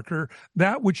time marker,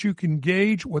 that which you can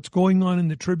gauge what's going on in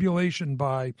the tribulation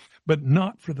by, but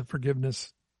not for the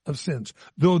forgiveness of sins.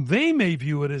 Though they may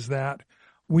view it as that,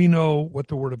 we know what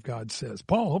the Word of God says.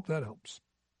 Paul, hope that helps.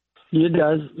 It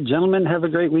does. Gentlemen, have a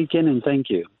great weekend, and thank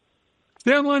you.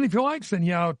 Stay online if you like. Send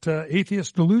you out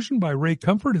Atheist Delusion by Ray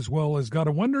Comfort, as well as God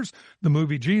of Wonders, the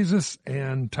movie Jesus,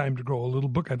 and Time to Grow, a little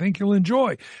book I think you'll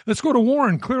enjoy. Let's go to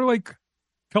Warren, Clear Lake,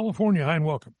 California. Hi, and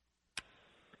welcome.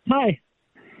 Hi.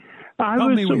 I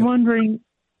was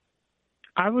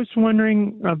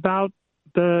wondering about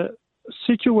the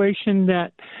situation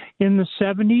that in the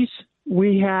 70s,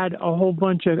 we had a whole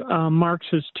bunch of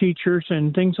Marxist teachers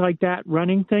and things like that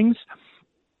running things.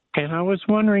 And I was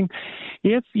wondering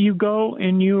if you go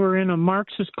and you are in a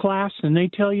Marxist class and they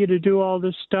tell you to do all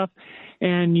this stuff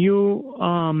and you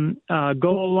go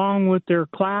along with their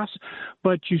class,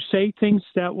 but you say things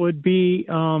that would be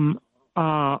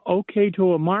okay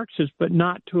to a Marxist but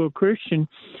not to a Christian,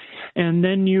 and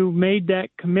then you made that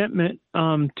commitment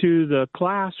to the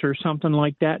class or something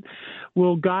like that,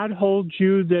 will God hold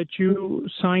you that you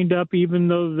signed up even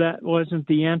though that wasn't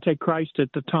the Antichrist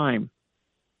at the time?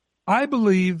 I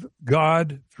believe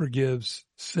God forgives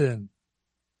sin.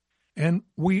 And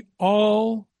we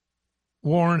all,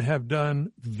 Warren, have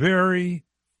done very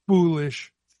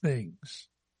foolish things.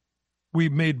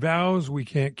 We've made vows we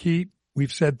can't keep.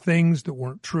 We've said things that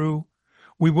weren't true.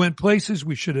 We went places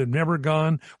we should have never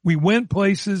gone. We went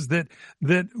places that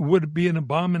would be an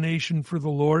abomination for the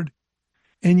Lord.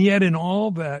 And yet in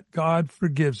all that, God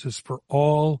forgives us for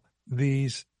all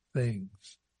these things.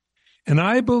 And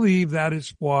I believe that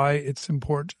is why it's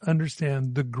important to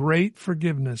understand the great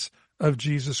forgiveness of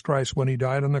Jesus Christ when he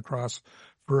died on the cross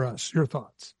for us. Your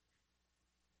thoughts?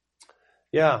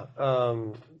 Yeah,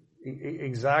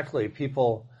 exactly.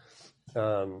 People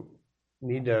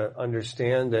need to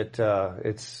understand that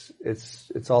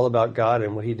it's all about God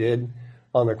and what he did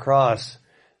on the cross.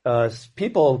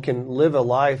 People can live a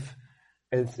life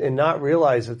and not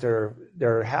realize that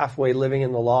they're halfway living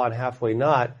in the law and halfway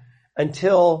not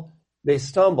until they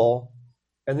stumble,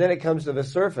 and then it comes to the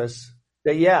surface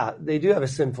that, yeah, they do have a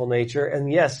sinful nature,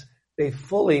 and yes, they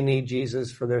fully need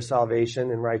Jesus for their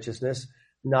salvation and righteousness,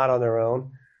 not on their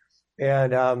own.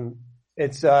 And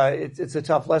it's a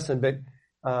tough lesson,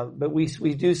 but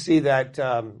we do see that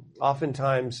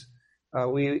oftentimes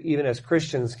we, even as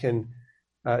Christians, can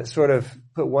sort of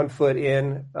put one foot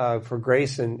in for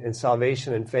grace and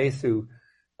salvation and faith through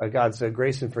God's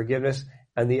grace and forgiveness,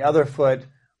 and the other foot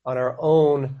on our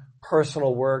own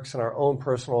personal works and our own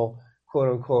personal quote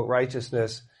unquote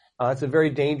righteousness. It's a very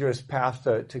dangerous path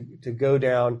to go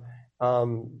down.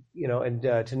 To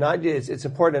not, it's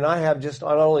important to not have just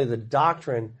not only the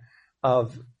doctrine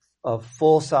of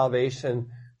full salvation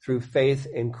through faith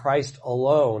in Christ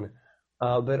alone,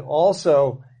 but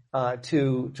also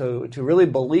to really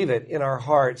believe it in our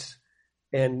hearts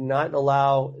and not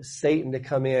allow Satan to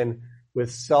come in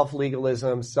with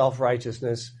self-legalism,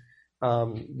 self-righteousness,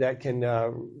 that can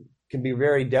can be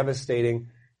very devastating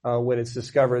when it's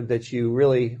discovered that you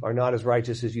really are not as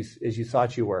righteous as you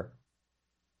thought you were.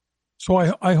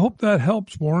 So I hope that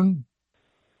helps, Warren.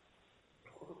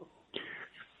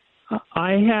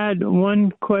 I had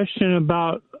one question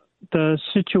about the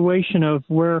situation of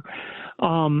where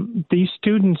these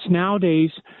students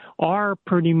nowadays are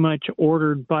pretty much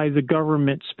ordered by the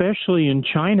government, especially in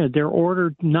China. They're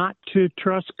ordered not to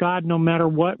trust God no matter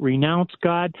what, renounce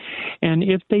God. And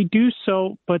if they do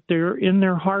so, but they're in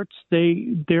their hearts,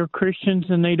 they're Christians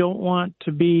and they don't want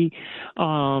to be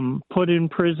put in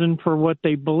prison for what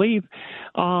they believe.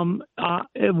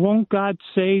 Won't God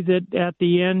say that at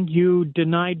the end you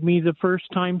denied me the first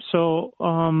time? So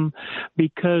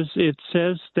because it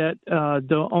says that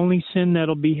the only sin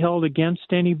that'll be held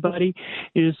against anybody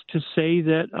is to say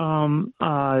that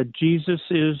Jesus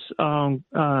is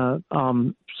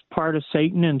part of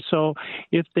Satan. And so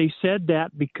if they said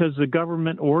that because the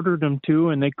government ordered them to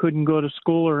and they couldn't go to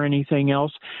school or anything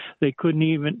else, they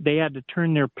had to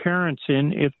turn their parents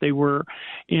in if they were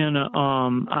in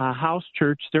a house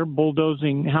church. They're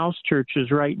bulldozing house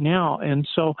churches right now. And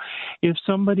so if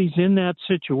somebody's in that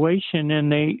situation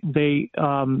and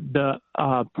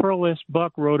Pearl S.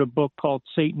 Buck wrote a book called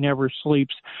Satan Never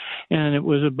Sleeps, and it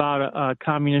was about a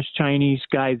communist Chinese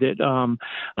guy that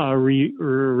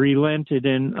relented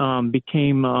and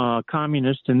became a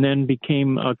communist and then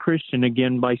became a Christian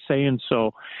again by saying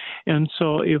so. And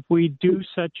so if we do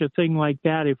such a thing like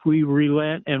that, if we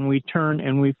relent and we turn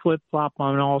and we flip-flop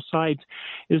on all sides,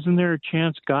 isn't there a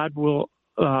chance God will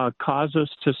cause us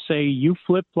to say, you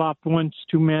flip-flopped once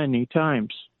too many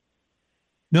times?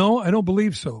 No, I don't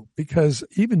believe so, because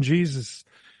even Jesus,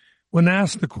 when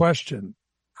asked the question,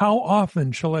 how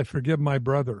often shall I forgive my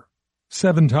brother?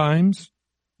 7 times?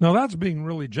 Now, that's being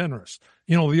really generous.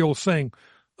 You know, the old saying,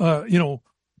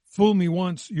 fool me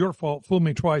once, your fault, fool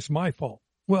me twice, my fault.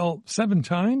 Well, 7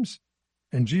 times?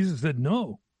 And Jesus said,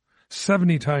 no,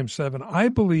 70 times 7. I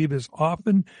believe as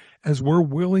often as we're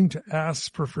willing to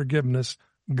ask for forgiveness,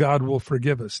 God will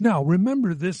forgive us. Now,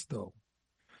 remember this, though.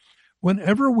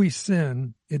 Whenever we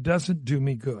sin, it doesn't do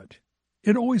me good.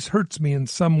 It always hurts me in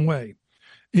some way.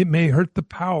 It may hurt the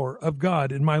power of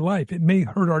God in my life. It may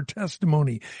hurt our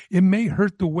testimony. It may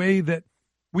hurt the way that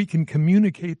we can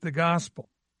communicate the gospel.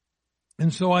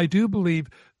 And so I do believe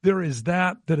there is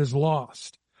that is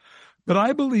lost. But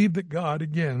I believe that God,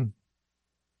 again,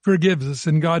 forgives us,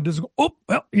 and God doesn't go,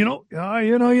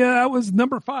 that was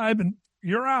number 5 and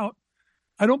you're out.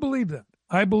 I don't believe that.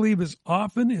 I believe as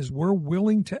often as we're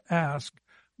willing to ask,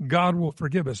 God will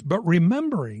forgive us. But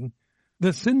remembering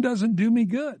that sin doesn't do me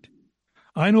good.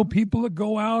 I know people that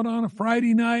go out on a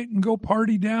Friday night and go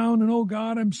party down and, oh,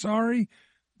 God, I'm sorry.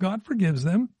 God forgives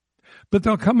them. But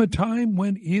there'll come a time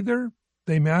when either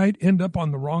they might end up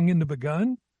on the wrong end of a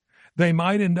gun. They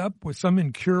might end up with some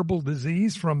incurable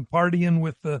disease from partying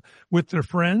with their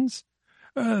friends.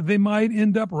 They might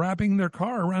end up wrapping their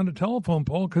car around a telephone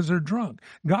pole because they're drunk.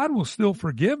 God will still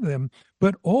forgive them,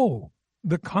 but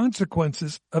the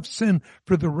consequences of sin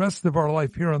for the rest of our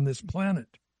life here on this planet.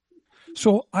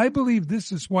 So I believe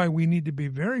this is why we need to be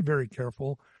very, very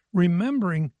careful,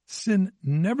 remembering sin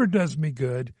never does me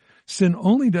good. Sin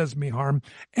only does me harm.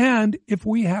 And if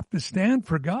we have to stand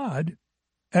for God,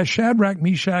 as Shadrach,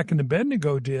 Meshach, and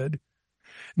Abednego did,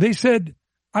 they said,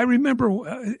 I remember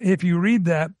if you read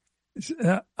that,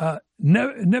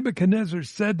 Nebuchadnezzar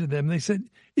said to them, they said,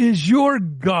 is your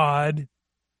God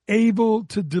able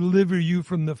to deliver you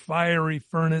from the fiery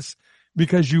furnace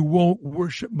because you won't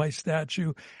worship my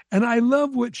statue? And I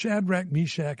love what Shadrach,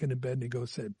 Meshach, and Abednego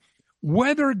said.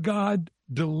 Whether God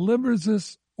delivers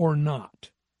us or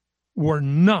not, we're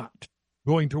not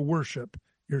going to worship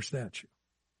your statue.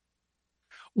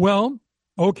 Well,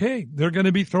 okay, they're going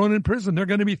to be thrown in prison. They're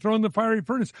going to be thrown in the fiery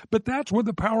furnace. But that's where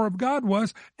the power of God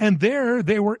was. And there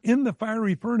they were in the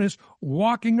fiery furnace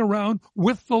walking around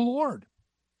with the Lord.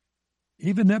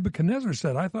 Even Nebuchadnezzar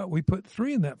said, I thought we put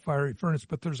 3 in that fiery furnace,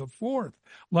 but there's a 4th,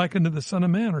 like unto the Son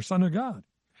of Man or Son of God.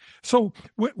 So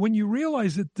when you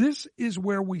realize that this is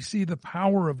where we see the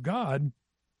power of God,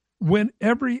 when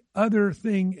every other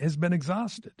thing has been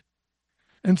exhausted.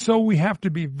 And so we have to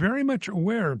be very much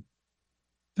aware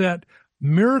that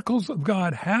miracles of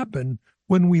God happen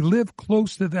when we live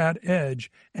close to that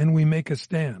edge and we make a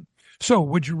stand. So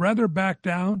would you rather back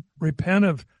down, repent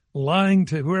of lying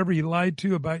to whoever you lied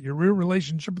to about your real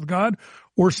relationship with God,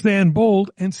 or stand bold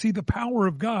and see the power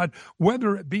of God,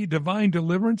 whether it be divine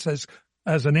deliverance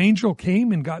as an angel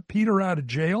came and got Peter out of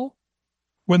jail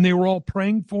when they were all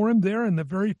praying for him there in the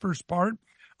very first part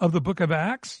of the book of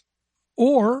Acts,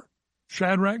 or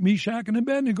Shadrach, Meshach, and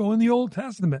Abednego in the Old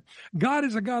Testament. God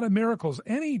is a God of miracles.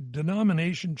 Any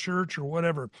denomination, church, or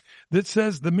whatever that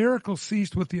says the miracles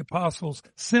ceased with the apostles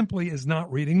simply is not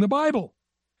reading the Bible.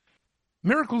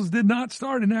 Miracles did not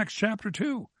start in Acts chapter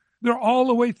 2. They're all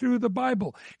the way through the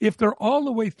Bible. If they're all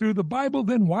the way through the Bible,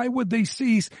 then why would they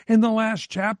cease in the last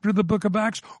chapter of the book of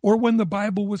Acts, or when the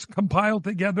Bible was compiled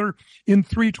together in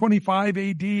 325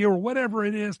 AD or whatever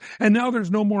it is, and now there's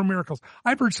no more miracles?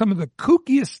 I've heard some of the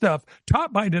kookiest stuff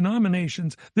taught by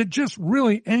denominations that just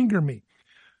really anger me.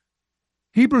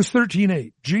 Hebrews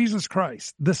 13:8, Jesus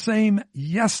Christ, the same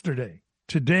yesterday,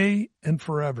 today, and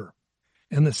forever.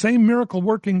 And the same miracle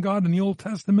working God in the Old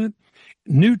Testament,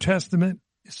 New Testament,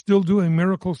 is still doing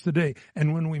miracles today.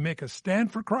 And when we make a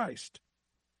stand for Christ,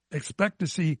 expect to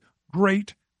see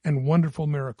great and wonderful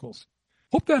miracles.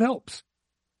 Hope that helps.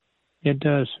 It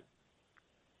does.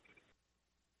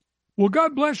 Well,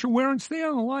 God bless you, Warren. Stay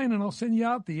on the line, and I'll send you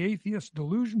out The Atheist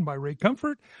Delusion by Ray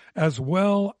Comfort, as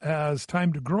well as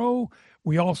Time to Grow.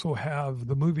 We also have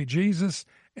the movie Jesus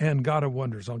and God of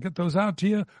Wonders. I'll get those out to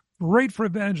you. Great for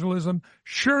evangelism.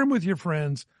 Share them with your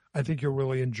friends. I think you'll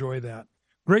really enjoy that.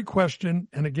 Great question.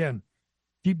 And again,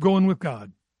 keep going with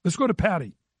God. Let's go to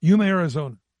Patty, Yuma,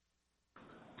 Arizona.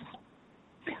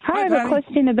 Hi, I have a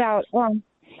question about, God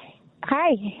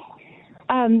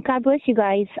bless you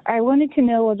guys. I wanted to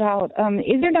know about,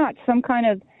 is there not some kind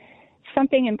of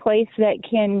something in place that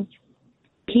can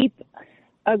keep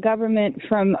a government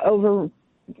from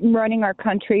overrunning our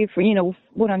country? For,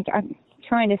 what I'm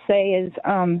trying to say is,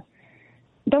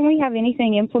 don't we have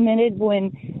anything implemented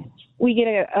when we get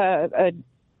a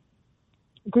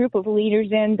group of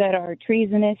leaders in that are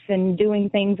treasonous and doing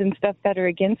things and stuff that are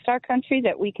against our country,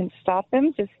 that we can stop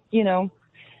them? Just, don't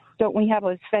we have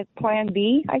a set plan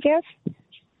B, I guess?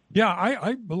 Yeah,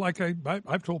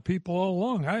 I've told people all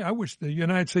along, I wish the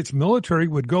United States military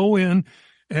would go in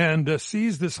and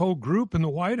seize this whole group in the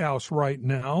White House right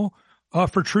now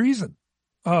for treason.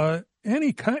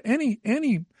 Any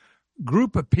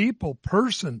group of people,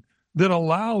 person that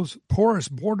allows porous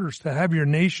borders to have your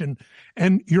nation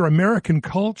and your American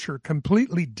culture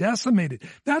completely decimated.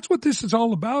 That's what this is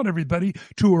all about, everybody,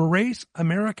 to erase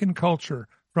American culture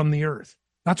from the earth.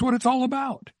 That's what it's all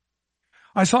about.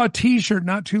 I saw a T-shirt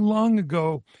not too long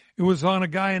ago. It was on a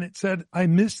guy and it said, "I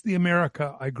miss the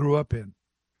America I grew up in."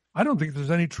 I don't think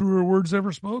there's any truer words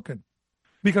ever spoken,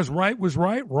 because right was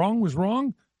right, wrong was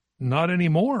wrong. Not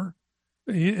anymore.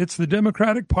 It's the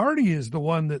Democratic Party is the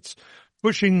one that's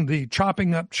pushing the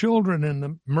chopping up children and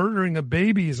the murdering of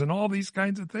babies and all these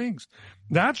kinds of things.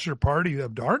 That's your party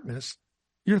of darkness.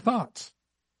 Your thoughts?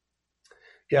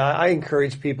 Yeah, I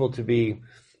encourage people to be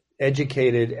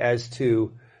educated as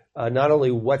to not only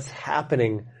what's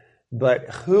happening, but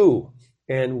who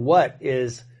and what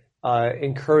is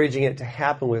encouraging it to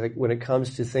happen when it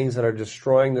comes to things that are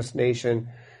destroying this nation,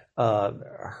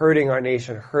 hurting our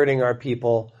nation, hurting our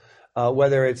people,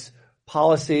 whether it's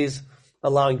policies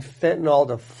allowing fentanyl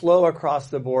to flow across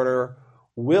the border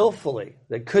willfully,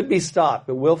 that could be stopped,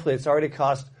 but willfully. It's already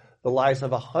cost the lives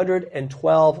of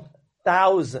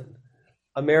 112,000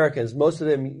 Americans, most of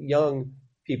them young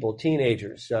people,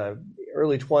 teenagers,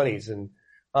 early 20s. And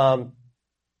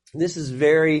this is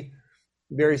very,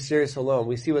 very serious alone.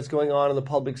 We see what's going on in the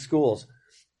public schools.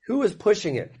 Who is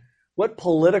pushing it? What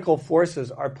political forces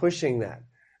are pushing that?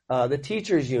 The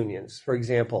teachers' unions, for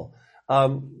example.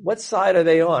 What side are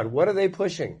they on? What are they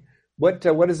pushing? What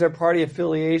is their party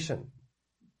affiliation?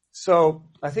 So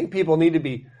I think people need to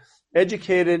be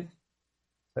educated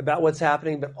about what's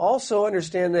happening, but also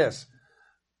understand this.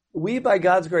 We, by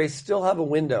God's grace, still have a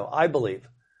window, I believe,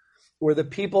 where the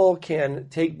people can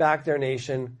take back their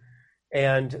nation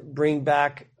and bring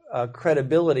back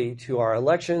credibility to our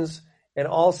elections and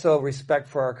also respect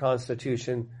for our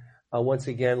Constitution, once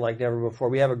again, like never before.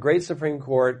 We have a great Supreme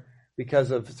Court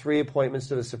because of 3 appointments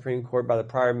to the Supreme Court by the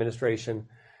prior administration.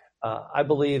 I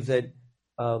believe that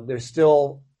there's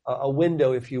still a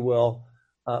window, if you will,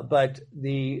 but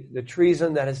the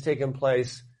treason that has taken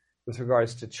place with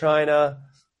regards to China,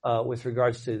 with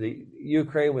regards to the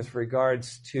Ukraine, with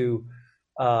regards to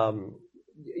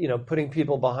putting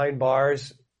people behind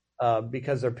bars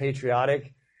because they're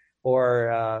patriotic,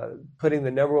 or putting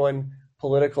the number one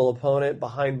political opponent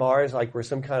behind bars like we're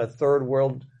some kind of third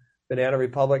world banana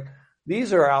republic.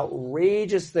 These are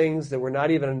outrageous things that were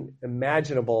not even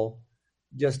imaginable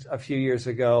just a few years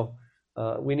ago.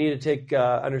 We need to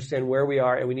understand where we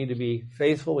are, and we need to be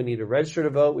faithful. We need to register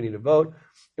to vote. We need to vote.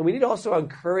 And we need to also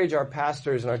encourage our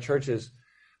pastors and our churches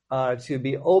to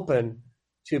be open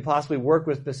to possibly work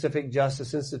with Pacific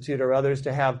Justice Institute or others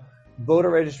to have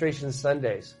voter registration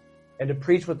Sundays and to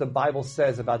preach what the Bible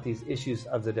says about these issues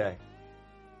of the day.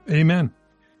 Amen.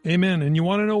 Amen. And you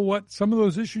want to know what some of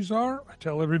those issues are? I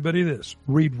tell everybody this.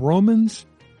 Read Romans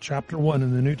chapter 1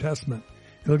 in the New Testament.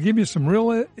 It'll give you some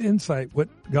real insight what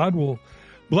God will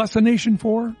bless a nation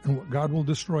for and what God will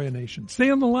destroy a nation.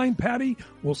 Stay on the line, Patty.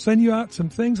 We'll send you out some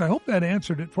things. I hope that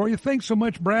answered it for you. Thanks so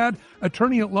much, Brad,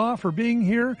 attorney at law, for being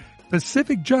here.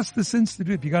 Pacific Justice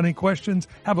Institute. If you got any questions,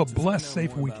 have a blessed,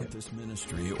 safe weekend. This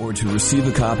ministry or to receive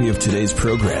a copy of today's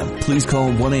program, please call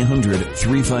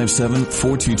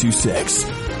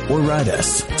 1-800-357-4226 or write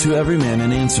us to Every Man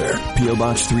an Answer, P.O.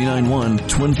 Box 391,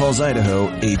 Twin Falls, Idaho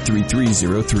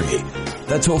 83303.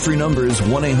 That toll-free number is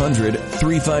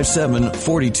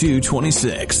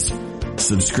 1-800-357-4226.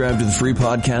 Subscribe to the free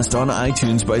podcast on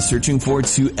iTunes by searching for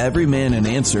To Every Man an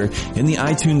Answer in the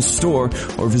iTunes store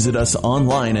or visit us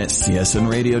online at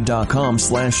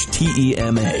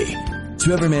csnradio.com/TEMA.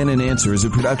 To Every Man an Answer is a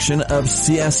production of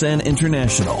CSN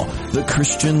International, the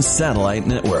Christian Satellite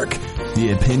Network.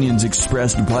 The opinions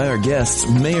expressed by our guests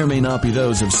may or may not be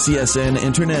those of CSN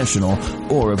International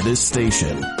or of this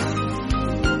station.